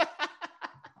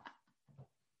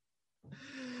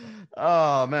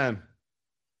 Oh, man.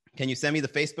 Can you send me the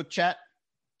Facebook chat?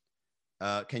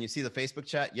 Can you see the Facebook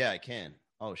chat? Yeah, I can.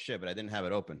 Oh, shit, but I didn't have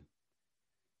it open.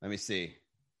 Let me see.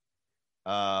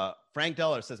 Frank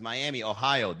Deller says, Miami,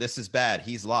 Ohio. This is bad.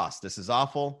 He's lost. This is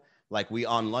awful. Like we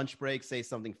on lunch break say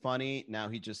something funny. Now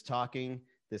he just talking.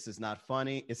 This is not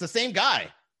funny. It's the same guy.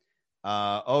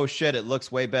 Oh, shit. It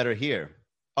looks way better here.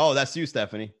 Oh, that's you,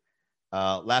 Stephanie.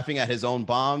 Laughing at his own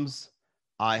bombs.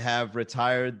 I have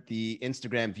retired the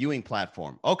Instagram viewing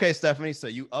platform. Okay, Stephanie. So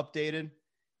you updated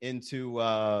into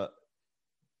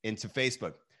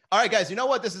Facebook. All right, guys. You know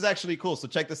what? This is actually cool. So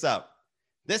check this out.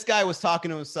 This guy was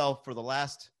talking to himself for the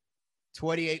last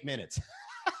 28 minutes.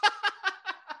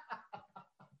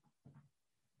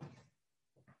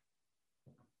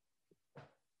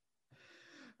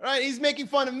 All right, he's making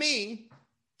fun of me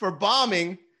for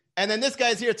bombing, and then this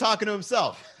guy's here talking to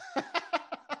himself.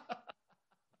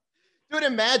 Dude,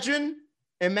 imagine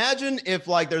if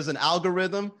like there's an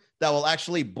algorithm that will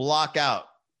actually block out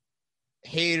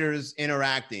haters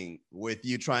interacting with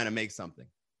you trying to make something,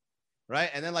 right?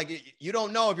 And then like you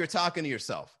don't know if you're talking to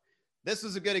yourself. This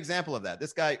is a good example of that.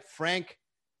 This guy, Frank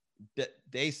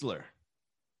Daisler.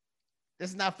 This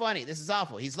is not funny. This is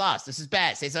awful. He's lost. This is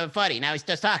bad. Say something funny. Now he's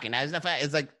just talking. Now he's not funny.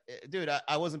 It's like, dude,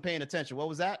 I wasn't paying attention. What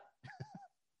was that?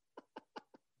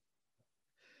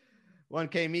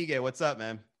 1K Mige, what's up,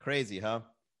 man? Crazy, huh?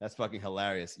 That's fucking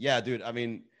hilarious. Yeah, dude. I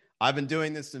mean, I've been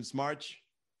doing this since March,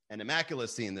 and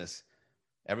Immaculate's seeing this.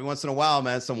 Every once in a while,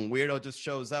 man, some weirdo just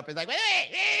shows up. It's like,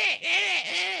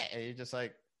 and you're just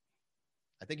like,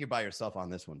 I think you're by yourself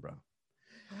on this one, bro.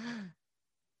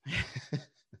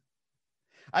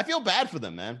 I feel bad for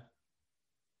them, man.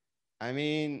 I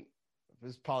mean,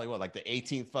 this is probably like the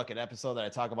 18th fucking episode that I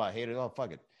talk about haters. Oh,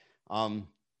 fuck it.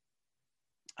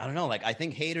 I don't know. Like, I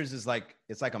think haters is like,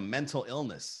 it's like a mental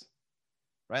illness,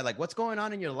 right? Like, what's going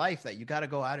on in your life that you got to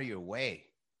go out of your way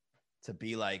to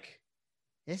be like,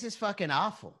 this is fucking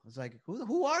awful. It's like,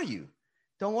 who are you?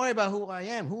 Don't worry about who I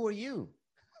am. Who are you?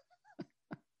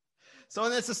 So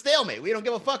it's a stalemate. We don't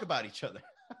give a fuck about each other.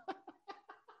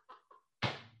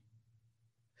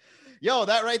 Yo,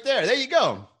 that right there. There you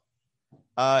go.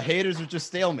 Haters are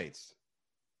just stalemates.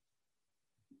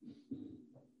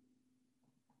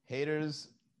 Haters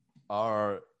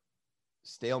are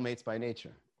stalemates by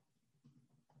nature.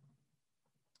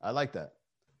 I like that.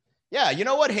 Yeah, you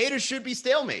know what? Haters should be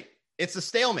stalemate. It's a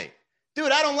stalemate.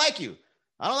 Dude, I don't like you.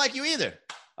 I don't like you either.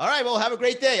 All right, well, have a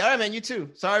great day. All right, man, you too.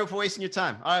 Sorry for wasting your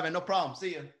time. All right, man, no problem.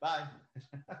 See you. Bye.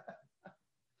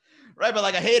 Right, but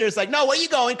like a hater's like, no, where you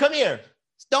going? Come here.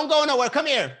 Don't go nowhere. Come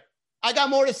here. I got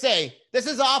more to say. This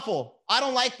is awful. I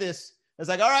don't like this. It's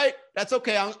like, all right, that's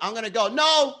okay. I'm going to go.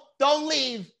 No, don't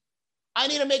leave. I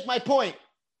need to make my point.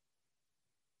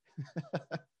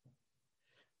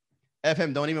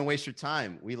 FM, don't even waste your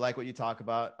time. We like what you talk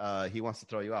about. He wants to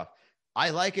throw you off. I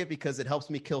like it because it helps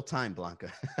me kill time,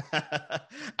 Blanca.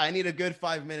 I need a good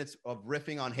 5 minutes of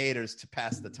riffing on haters to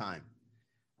pass the time.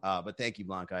 But thank you,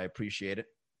 Blanca. I appreciate it.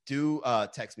 Do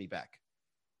text me back.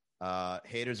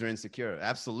 Haters are insecure.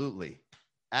 Absolutely.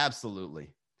 Absolutely.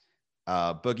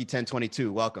 Boogie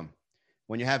 1022, welcome.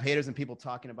 When you have haters and people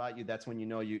talking about you, that's when you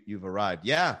know you've arrived.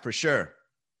 Yeah, for sure.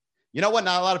 You know what?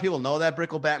 Not a lot of people know that,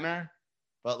 Brickle Batman.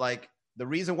 But like the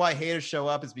reason why haters show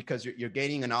up is because you're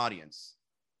gaining an audience.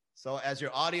 So as your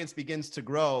audience begins to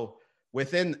grow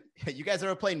within, you guys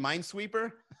ever played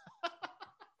Minesweeper?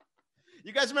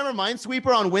 You guys remember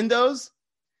Minesweeper on Windows?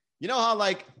 You know how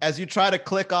like as you try to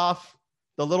click off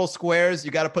the little squares, you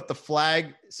got to put the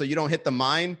flag so you don't hit the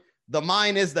mine. The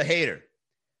mine is the hater.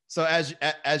 So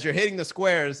as you're hitting the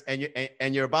squares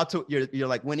and you're about to you're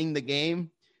like winning the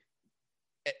game,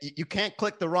 you can't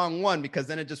click the wrong one because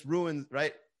then it just ruins,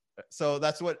 right? So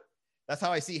that's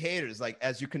how I see haters. Like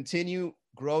as you continue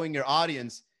growing your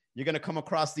audience, you're gonna come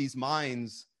across these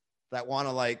minds that want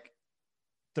to like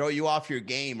throw you off your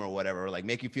game or whatever, or like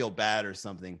make you feel bad or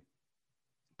something.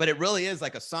 But it really is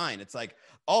like a sign. It's like,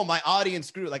 oh, my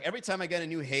audience grew. Like every time I get a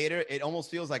new hater, it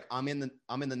almost feels like I'm in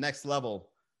the next level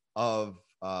of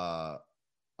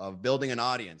building an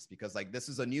audience, because like this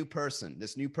is a new person.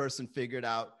 This new person figured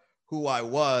out who I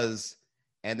was,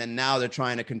 and then now they're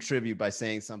trying to contribute by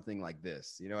saying something like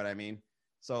this. You know what I mean?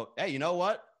 So, hey, you know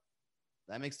what?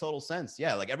 That makes total sense.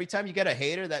 Yeah, like every time you get a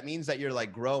hater, that means that you're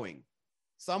like growing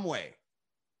some way,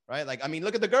 right? Like, I mean,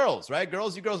 look at the girls, right?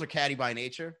 You girls are catty by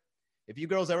nature. If you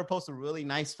girls ever post a really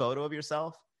nice photo of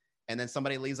yourself and then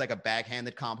somebody leaves like a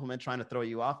backhanded compliment trying to throw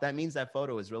you off, that means that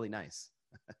photo is really nice.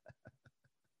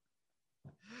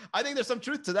 I think there's some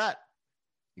truth to that.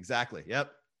 Exactly.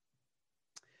 Yep.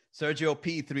 Sergio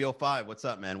P305. What's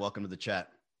up, man? Welcome to the chat.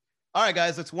 All right,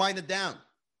 guys, let's wind it down.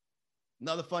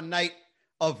 Another fun night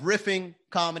of riffing,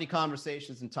 comedy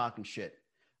conversations, and talking shit.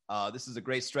 This is a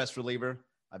great stress reliever.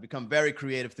 I've become very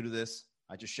creative through this.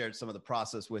 I just shared some of the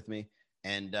process with me.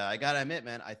 And I gotta admit,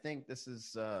 man, I think this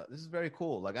is very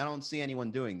cool. Like, I don't see anyone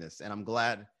doing this, and I'm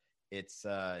glad it's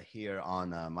here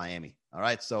on Miami. All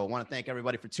right, so I want to thank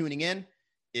everybody for tuning in.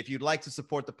 If you'd like to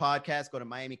support the podcast, go to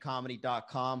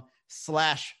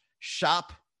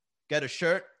miamicomedy.com/shop, get a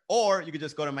shirt, or you could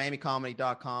just go to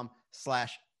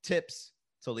miamicomedy.com/tips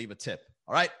to leave a tip.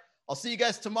 All right, I'll see you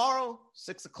guys tomorrow,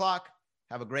 6 o'clock.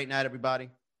 Have a great night, everybody.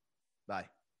 Bye.